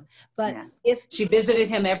for him. But if she visited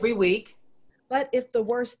him every week. But if the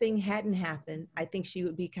worst thing hadn't happened, I think she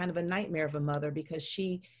would be kind of a nightmare of a mother because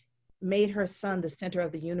she made her son the center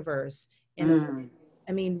of the universe. And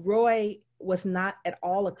I mean, Roy was not at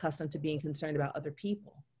all accustomed to being concerned about other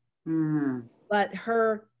people. But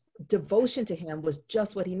her devotion to him was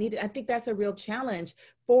just what he needed. I think that's a real challenge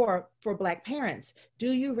for Black parents.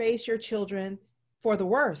 Do you raise your children for the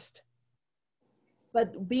worst?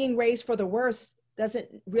 But being raised for the worst doesn't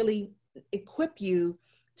really equip you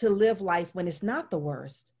to live life when it's not the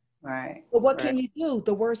worst. Right. But what can you do?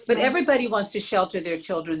 The worst. But everybody wants to shelter their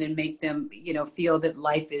children and make them, feel that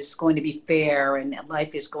life is going to be fair and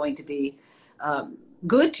life is going to be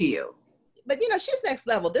good to you. But she's next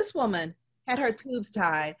level. This woman had her tubes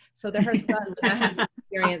tied so that her son would not have to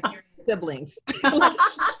experience siblings.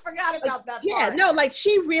 I forgot about that part. Yeah, no, like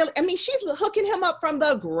she's hooking him up from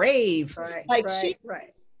the grave. Right.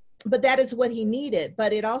 But that is what he needed.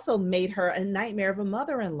 But it also made her a nightmare of a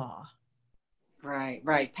mother-in-law.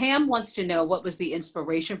 Right. Pam wants to know, what was the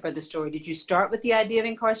inspiration for the story? Did you start with the idea of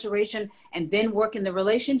incarceration and then work in the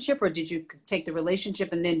relationship, or did you take the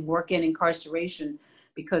relationship and then work in incarceration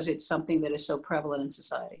because it's something that is so prevalent in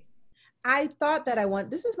society? I thought that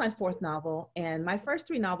this is my fourth novel, and my first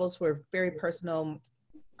three novels were very personal,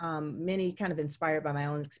 many kind of inspired by my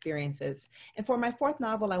own experiences. And for my fourth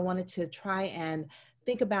novel, I wanted to try and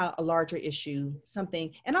think about a larger issue, something.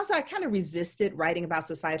 And also I kind of resisted writing about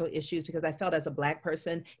societal issues because I felt as a Black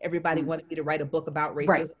person, everybody wanted me to write a book about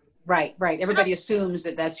racism. Right. Everybody assumes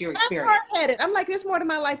that that's your experience. I'm like, there's more to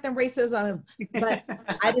my life than racism. But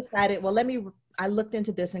I decided, well, I looked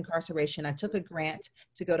into disincarceration. I took a grant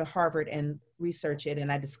to go to Harvard and research it,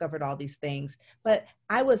 and I discovered all these things. But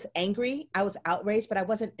I was angry, I was outraged, but I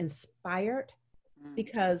wasn't inspired,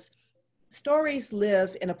 because stories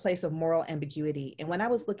live in a place of moral ambiguity. And when I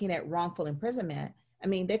was looking at wrongful imprisonment, I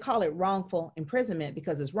mean, they call it wrongful imprisonment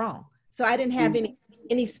because it's wrong. So I didn't have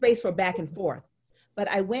any space for back and forth. But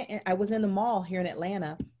I went and I was in the mall here in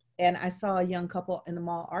Atlanta, and I saw a young couple in the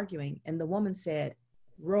mall arguing. And the woman said,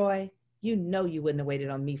 "Roy, you know you wouldn't have waited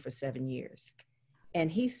on me for 7 years."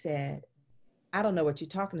 And he said, "I don't know what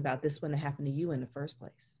you're talking about. This wouldn't have happened to you in the first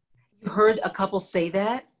place." You heard a couple say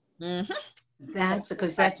that? Mm-hmm. That's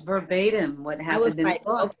because that's verbatim what happened in the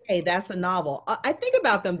book. Okay, that's a novel. I think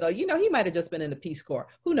about them though. You know, he might have just been in the Peace Corps.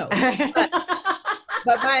 Who knows?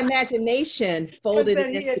 But my imagination folded.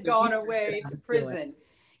 Then he had gone away to prison.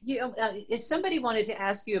 You know, if somebody wanted to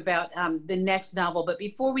ask you about the next novel, but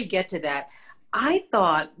before we get to that, I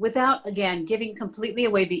thought, without, again, giving completely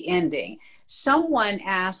away the ending, someone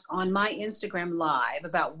asked on my Instagram Live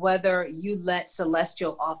about whether you let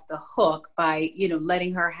Celestial off the hook by, you know,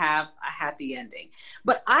 letting her have a happy ending.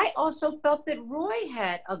 But I also felt that Roy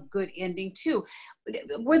had a good ending too.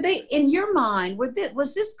 Were they, in your mind,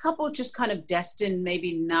 was this couple just kind of destined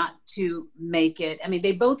maybe not to make it? I mean,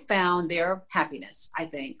 they both found their happiness, I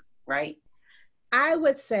think, right? I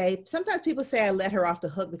would say, sometimes people say I let her off the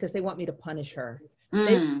hook because they want me to punish her.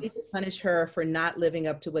 They need to punish her for not living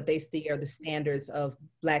up to what they see are the standards of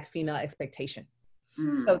Black female expectation.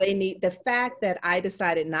 So they need, the fact that I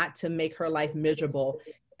decided not to make her life miserable.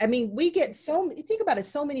 I mean, we get think about it,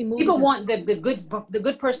 so many movies. People want the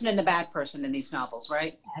good person and the bad person in these novels,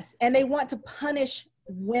 right? Yes, and they want to punish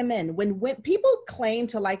women. When people claim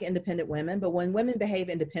to like independent women, but when women behave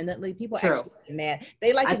independently, people actually get mad.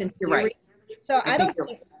 They like it in theory. Right. So I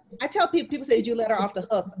tell people say, "Did you let her off the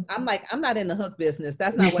hook?" I'm like, I'm not in the hook business.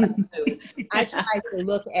 That's not what I do. I try to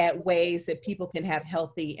look at ways that people can have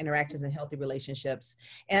healthy interactions and healthy relationships.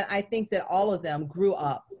 And I think that all of them grew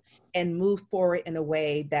up and moved forward in a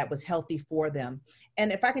way that was healthy for them.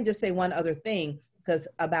 And if I can just say one other thing, because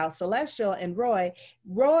about Celestial and Roy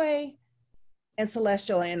and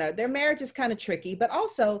Celestial, and their marriage is kind of tricky, but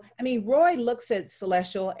also, I mean, Roy looks at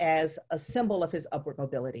Celestial as a symbol of his upward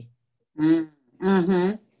mobility. And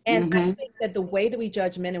I think that the way that we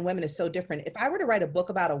judge men and women is so different. If I were to write a book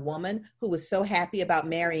about a woman who was so happy about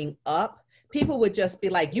marrying up, people would just be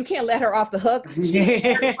like, "You can't let her off the hook.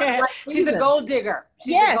 She's a gold digger.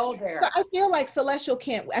 She's a gold digger." So I feel like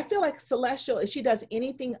Celestial if she does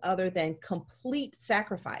anything other than complete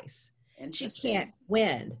sacrifice, she can't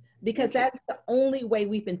win, because that's the only way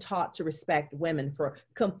we've been taught to respect women, for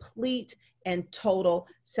complete and total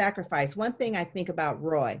sacrifice. One thing I think about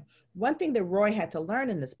Roy, one thing that Roy had to learn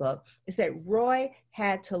in this book is that Roy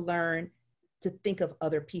had to learn to think of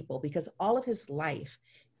other people, because all of his life,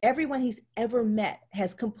 everyone he's ever met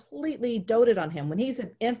has completely doted on him. When he's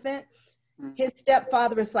an infant, his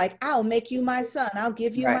stepfather is like, "I'll make you my son. I'll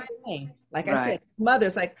give you my name." Like I said,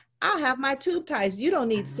 mother's like, "I'll have my tube ties. You don't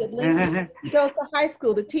need siblings." He goes to high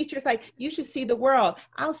school. The teacher's like, "You should see the world.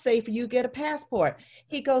 I'll say for you, get a passport."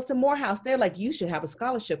 He goes to Morehouse. They're like, "You should have a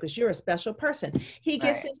scholarship because you're a special person." He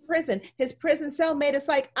gets in prison. His prison cellmate is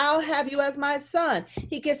like, "I'll have you as my son."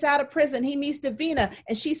 He gets out of prison. He meets Davina,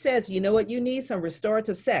 and she says, "You know what you need? Some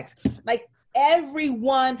restorative sex." Like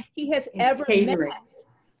everyone he has ever met.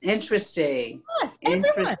 Interesting. Yes,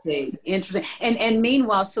 Interesting. And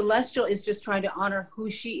meanwhile, Celestial is just trying to honor who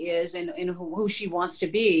she is and who she wants to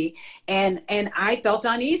be. And I felt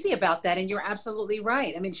uneasy about that. And you're absolutely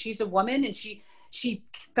right. I mean, she's a woman, and she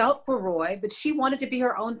felt for Roy, but she wanted to be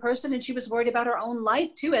her own person, and she was worried about her own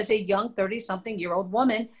life too, as a young 30-something-year-old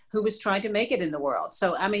woman who was trying to make it in the world.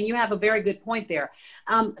 So, I mean, you have a very good point there.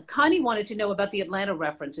 Connie wanted to know about the Atlanta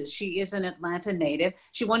references. She is an Atlanta native.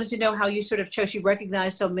 She wanted to know how you sort of chose, she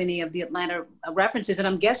recognized so many of the Atlanta references, and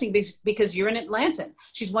I'm guessing because you're an Atlantan.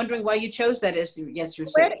 She's wondering why you chose that as your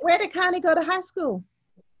city. Where did Connie go to high school?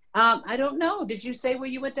 I don't know. Did you say where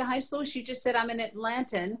you went to high school? She just said, "I'm an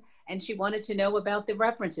Atlantan," and she wanted to know about the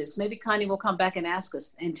references. Maybe Connie will come back and ask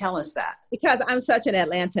us and tell us that. Because I'm such an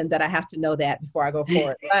Atlantan that I have to know that before I go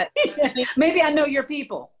forward. But maybe I know your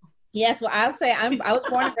people. Yes, well, I'll say I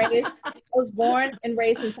was born and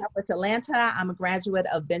raised in Southwest Atlanta. I'm a graduate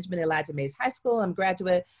of Benjamin Elijah Mays High School. I'm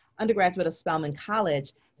undergraduate of Spelman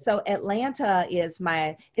College. So Atlanta is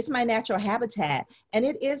it's my natural habitat, and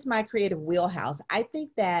it is my creative wheelhouse. I think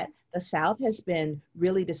that the South has been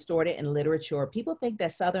really distorted in literature. People think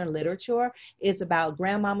that Southern literature is about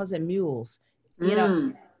grandmamas and mules. You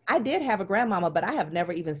know, I did have a grandmama, but I have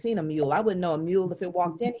never even seen a mule. I wouldn't know a mule if it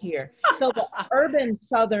walked in here. So the urban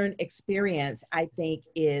Southern experience, I think,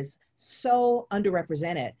 is so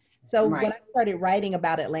underrepresented. So Right. when I started writing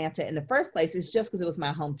about Atlanta in the first place, it's just because it was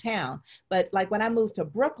my hometown. But like when I moved to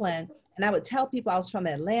Brooklyn and I would tell people I was from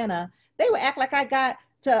Atlanta, they would act like I got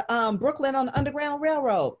to Brooklyn on the Underground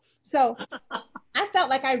Railroad. So I felt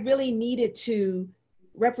like I really needed to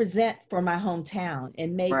represent for my hometown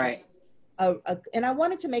and make Right. and I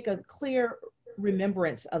wanted to make a clear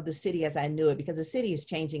remembrance of the city as I knew it, because the city is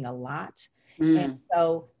changing a lot. And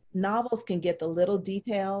so novels can get the little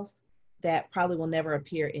details that probably will never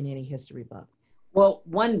appear in any history book. Well,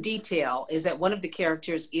 one detail is that one of the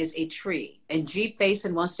characters is a tree, and G.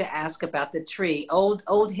 Faison wants to ask about the tree,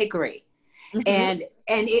 old hickory, and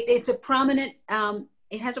it's a prominent.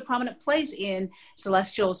 It has a prominent place in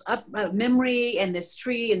Celestial's memory, and this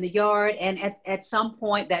tree in the yard. And at some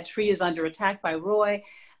point, that tree is under attack by Roy.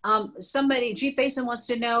 G. Faison wants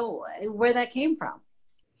to know where that came from.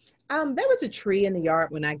 There was a tree in the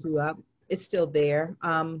yard when I grew up. It's still there.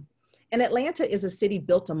 And Atlanta is a city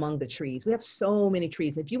built among the trees. We have so many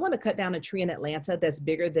trees. If you want to cut down a tree in Atlanta that's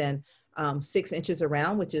bigger than 6 inches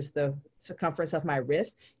around, which is the circumference of my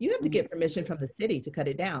wrist, you have to get permission from the city to cut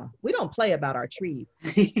it down. We don't play about our trees.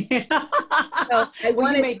 So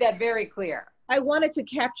you made that very clear. I wanted to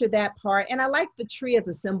capture that part. And I like the tree as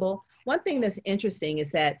a symbol. One thing that's interesting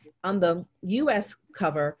is that on the US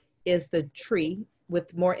cover is the tree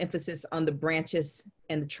with more emphasis on the branches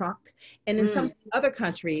and the trunk. And in some other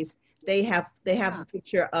countries, they have a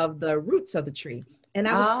picture of the roots of the tree. And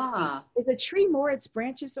I was thinking, is a tree more its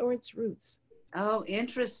branches or its roots? Oh,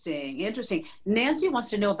 interesting. Nancy wants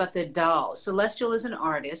to know about the dolls. Celestial is an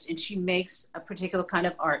artist and she makes a particular kind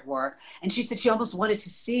of artwork. And she said she almost wanted to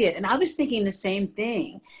see it. And I was thinking the same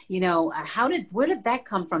thing. You know, where did that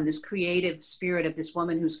come from, this creative spirit of this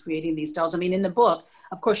woman who's creating these dolls? I mean, in the book,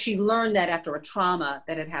 of course, she learned that after a trauma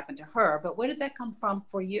that had happened to her. But where did that come from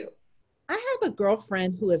for you? I have a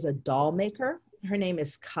girlfriend who is a doll maker. Her name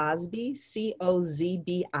is Cosby,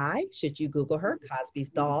 Cozbi. Should you Google her, Cosby's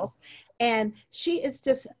Dolls. And she is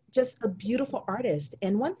just a beautiful artist.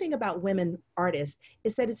 And one thing about women artists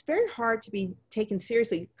is that it's very hard to be taken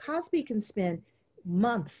seriously. Cosby can spend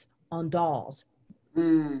months on dolls.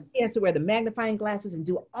 He has to wear the magnifying glasses and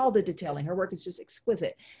do all the detailing. Her work is just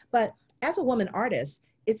exquisite. But as a woman artist,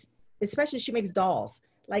 especially she makes dolls.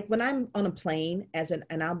 Like when I'm on a plane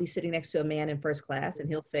and I'll be sitting next to a man in first class and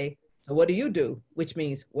he'll say, "So what do you do?" Which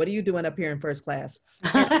means, what are you doing up here in first class?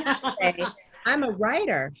 I'm a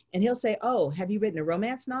writer. And he'll say, "Oh, have you written a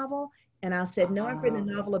romance novel?" And I'll say, "No, I've written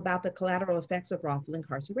a novel about the collateral effects of wrongful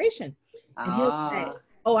incarceration." And he'll say,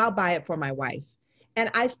 "Oh, I'll buy it for my wife." And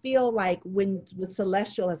I feel like with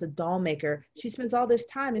Celestial as a doll maker, she spends all this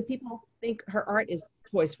time and people think her art is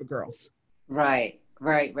toys for girls. Right.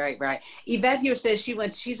 Yvette here says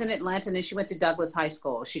she's in Atlanta and she went to Douglas High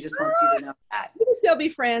School. She just wants you to know that. We can still be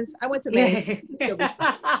friends. I went to Maine.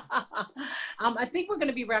 I think we're going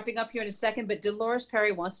to be wrapping up here in a second, but Dolores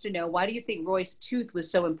Perry wants to know, why do you think Roy's tooth was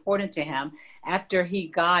so important to him after he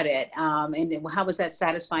got it? And how was that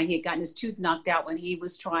satisfying? He had gotten his tooth knocked out when he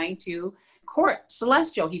was trying to court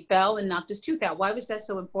Celestial. He fell and knocked his tooth out. Why was that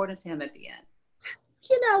so important to him at the end?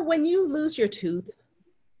 You know, when you lose your tooth,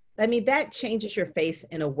 I mean, that changes your face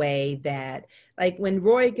in a way that, like when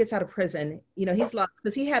Roy gets out of prison, you know, he's lost,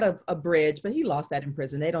 because he had a bridge, but he lost that in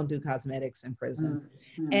prison. They don't do cosmetics in prison.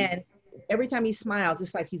 And every time he smiles,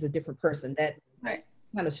 it's like he's a different person. That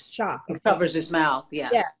kind of shock. He covers his mouth,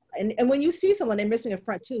 yes. Yeah. And when you see someone, they're missing a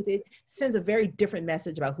front tooth, it sends a very different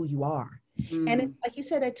message about who you are. And it's like you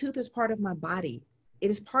said, that tooth is part of my body.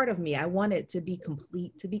 It is part of me. I want it to be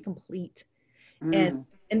complete. And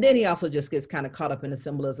then he also just gets kind of caught up in the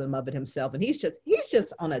symbolism of it himself, and he's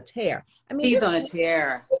just on a tear. I mean, he's on a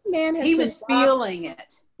tear. This man he was feeling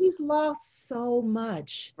it. He's lost so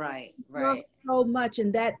much. Right. Lost so much,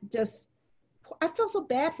 and that just, I felt so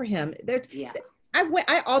bad for him.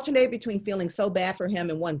 I alternated between feeling so bad for him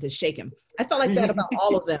and wanting to shake him. I felt like that about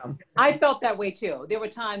all of them. I felt that way too. There were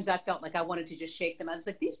times I felt like I wanted to just shake them. I was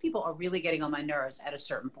like, these people are really getting on my nerves at a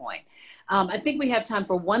certain point. I think we have time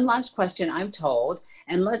for one last question, I'm told.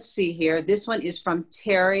 And let's see here. This one is from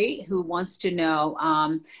Terry, who wants to know,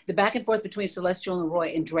 the back and forth between Celestial and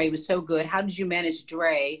Roy and Dre was so good. How did you manage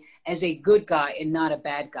Dre as a good guy and not a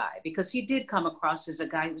bad guy? Because he did come across as a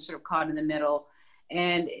guy who was sort of caught in the middle,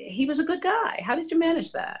 and he was a good guy. How did you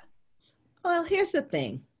manage that? Well, here's the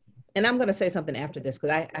thing. And I'm going to say something after this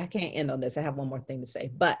because I can't end on this. I have one more thing to say,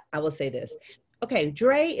 but I will say this. Okay,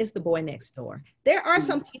 Dre is the boy next door. There are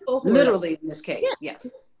some people who literally in this case, yes.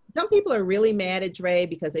 Some people are really mad at Dre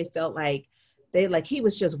because they felt like he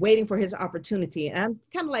was just waiting for his opportunity. And I'm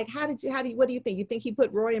kind of like, what do you think? You think he put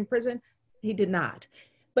Roy in prison? He did not.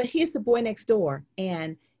 But he's the boy next door.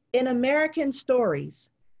 And in American stories,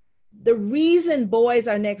 the reason boys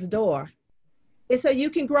are next door is so you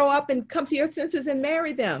can grow up and come to your senses and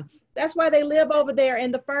marry them. That's why they live over there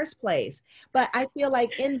in the first place. But I feel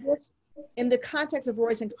like in the context of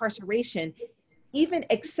Roy's incarceration, even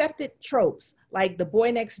accepted tropes like the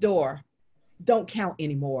boy next door don't count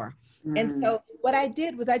anymore. And so what I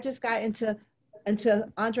did was I just got into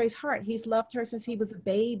Andre's heart. He's loved her since he was a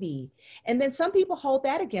baby. And then some people hold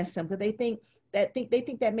that against him because they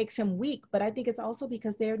think that makes him weak. But I think it's also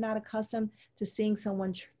because they're not accustomed to seeing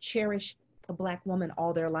someone cherish a Black woman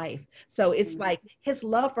all their life. So it's like his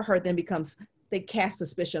love for her then becomes, they cast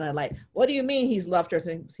suspicion on, like, what do you mean he's loved her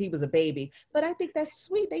since he was a baby? But I think that's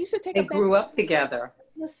sweet. They used to take they grew up together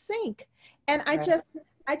in the sink. And I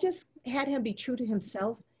just had him be true to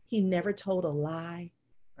himself. He never told a lie.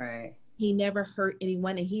 Right. He never hurt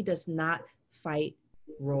anyone, and he does not fight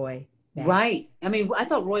Roy back. Right. I mean, I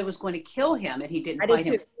thought Roy was going to kill him, and he didn't fight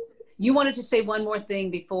him. You wanted to say one more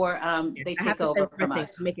thing before they take over from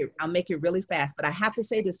us. I'll make it really fast, but I have to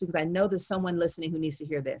say this because I know there's someone listening who needs to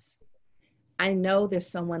hear this. I know there's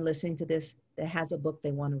someone listening to this that has a book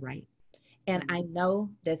they want to write. And I know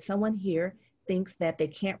that someone here thinks that they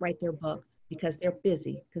can't write their book because they're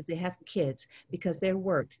busy, because they have kids, because they're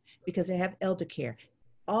worked, because they have elder care.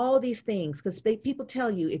 All these things, because people tell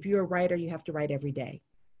you if you're a writer, you have to write every day.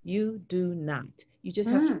 You do not. You just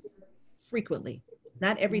have to frequently,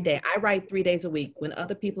 not every day. I write 3 days a week when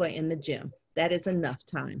other people are in the gym. That is enough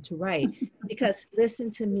time to write. Because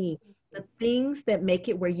listen to me, the things that make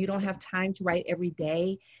it where you don't have time to write every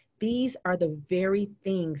day, these are the very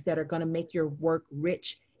things that are going to make your work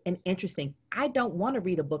rich and interesting. I don't want to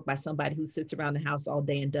read a book by somebody who sits around the house all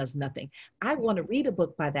day and does nothing. I want to read a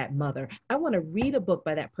book by that mother. I want to read a book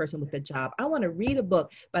by that person with a job. I want to read a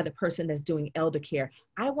book by the person that's doing elder care.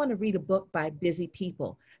 I want to read a book by busy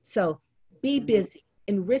people. So be busy,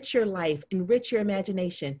 enrich your life, enrich your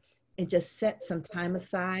imagination, and just set some time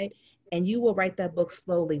aside, and you will write that book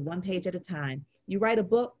slowly, one page at a time. You write a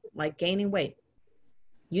book like gaining weight.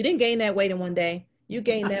 You didn't gain that weight in one day. You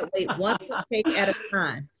gained that weight one page at a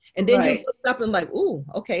time. And then you look up and like, ooh,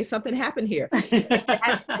 okay, something happened here.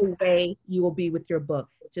 That's the way you will be with your book.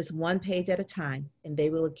 Just one page at a time, and they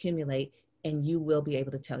will accumulate, and you will be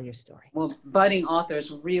able to tell your story. Well, budding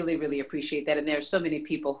authors really, really appreciate that. And there are so many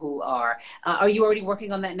people who are. Are you already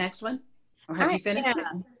working on that next one? Or have you finished it?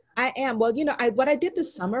 I am. Well, you know, what I did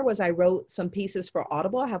this summer was I wrote some pieces for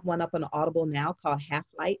Audible. I have one up on Audible now called Half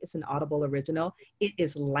Light. It's an Audible original. It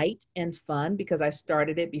is light and fun because I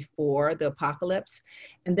started it before the apocalypse.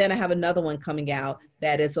 And then I have another one coming out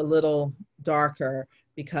that is a little darker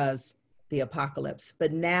because the apocalypse.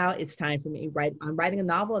 But now it's time for me. I'm writing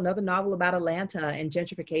another novel about Atlanta and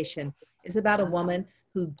gentrification. It's about a woman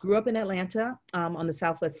who grew up in Atlanta on the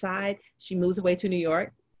Southwest side. She moves away to New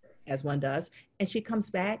York, as one does, and she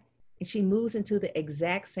comes back and she moves into the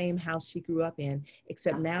exact same house she grew up in,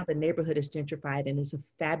 except now the neighborhood is gentrified and it's a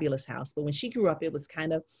fabulous house. But when she grew up, it was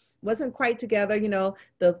wasn't quite together, you know,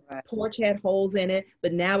 the porch had holes in it,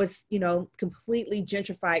 but now it's, you know, completely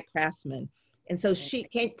gentrified craftsman. And so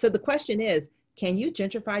so the question is, can you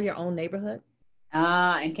gentrify your own neighborhood?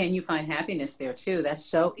 And can you find happiness there too? That's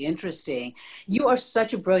so interesting. You are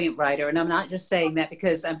such a brilliant writer. And I'm not just saying that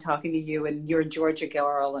because I'm talking to you and you're a Georgia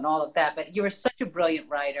girl and all of that, but you are such a brilliant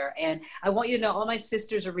writer. And I want you to know all my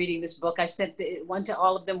sisters are reading this book. I sent one to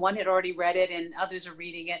all of them. One had already read it and others are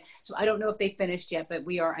reading it. So I don't know if they finished yet, but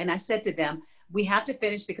we are. And I said to them, we have to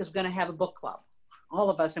finish because we're going to have a book club, all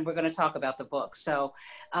of us, and we're going to talk about the book. So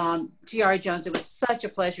Tayari Jones, it was such a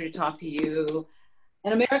pleasure to talk to you.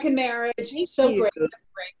 An American Marriage, so great, so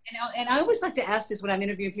great. And I always like to ask this when I'm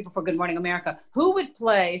interviewing people for Good Morning America, who would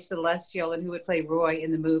play Celestial and who would play Roy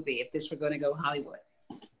in the movie if this were going to go Hollywood?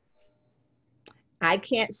 I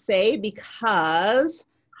can't say because...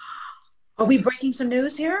 Are we breaking some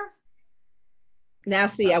news here? Now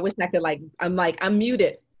see, I wish I could I'm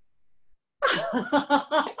muted.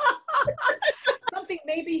 Something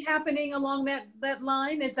may be happening along that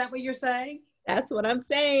line, is that what you're saying? That's what I'm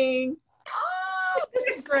saying. Oh, this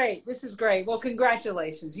is great. This is great. Well,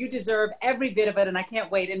 congratulations. You deserve every bit of it, and I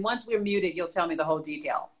can't wait. And once we're muted, you'll tell me the whole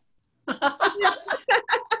detail.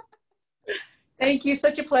 Thank you.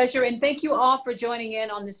 Such a pleasure. And thank you all for joining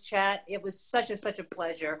in on this chat. It was such a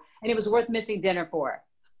pleasure, and it was worth missing dinner for.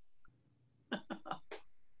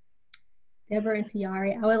 Deborah and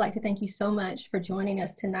Tayari, I would like to thank you so much for joining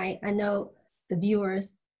us tonight. I know the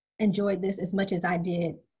viewers enjoyed this as much as I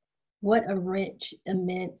did. What a rich,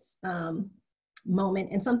 immense moment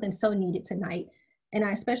and something so needed tonight. And I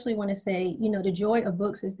especially want to say, you know, the joy of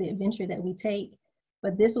books is the adventure that we take.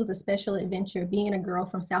 But this was a special adventure. Being a girl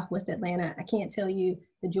from Southwest Atlanta, I can't tell you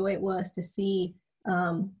the joy it was to see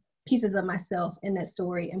pieces of myself in that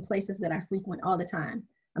story in places that I frequent all the time.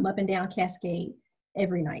 I'm up and down Cascade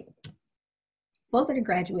every night. Both of the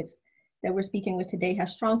graduates that we're speaking with today have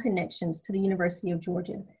strong connections to the University of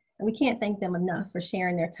Georgia, and we can't thank them enough for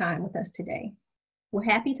sharing their time with us today. We're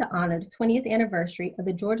happy to honor the 20th anniversary of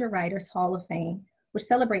the Georgia Writers Hall of Fame, which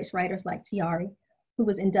celebrates writers like Tayari, who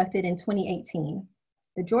was inducted in 2018.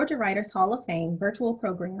 The Georgia Writers Hall of Fame virtual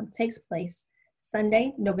program takes place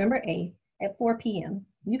Sunday, November 8th at 4 p.m.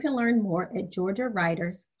 You can learn more at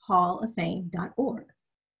georgiawritershalloffame.org.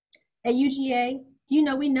 At UGA, you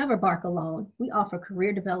know we never bark alone. We offer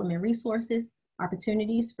career development resources,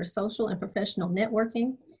 opportunities for social and professional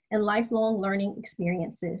networking, and lifelong learning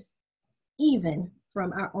experiences, even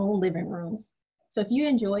from our own living rooms. So if you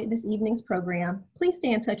enjoyed this evening's program, please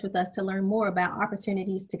stay in touch with us to learn more about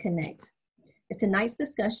opportunities to connect. If tonight's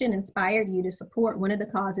discussion inspired you to support one of the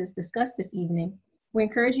causes discussed this evening, we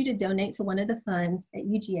encourage you to donate to one of the funds at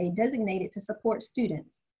UGA designated to support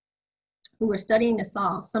students who are studying to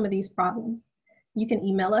solve some of these problems. You can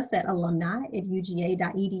email us at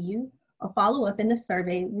alumni@uga.edu or follow up in the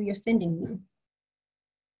survey we are sending you,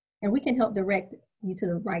 and we can help direct you to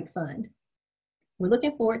the right fund. We're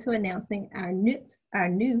looking forward to announcing our new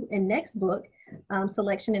and next book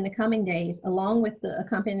selection in the coming days, along with the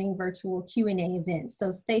accompanying virtual Q&A event.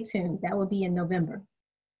 So stay tuned, that will be in November.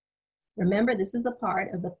 Remember, this is a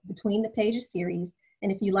part of the Between the Pages series,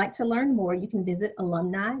 and if you'd like to learn more, you can visit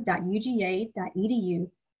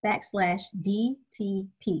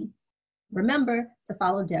alumni.uga.edu/BTP. Remember to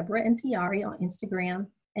follow Deborah and Tayari on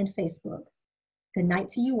Instagram and Facebook. Good night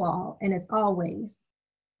to you all, and as always,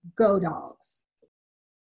 go Dogs.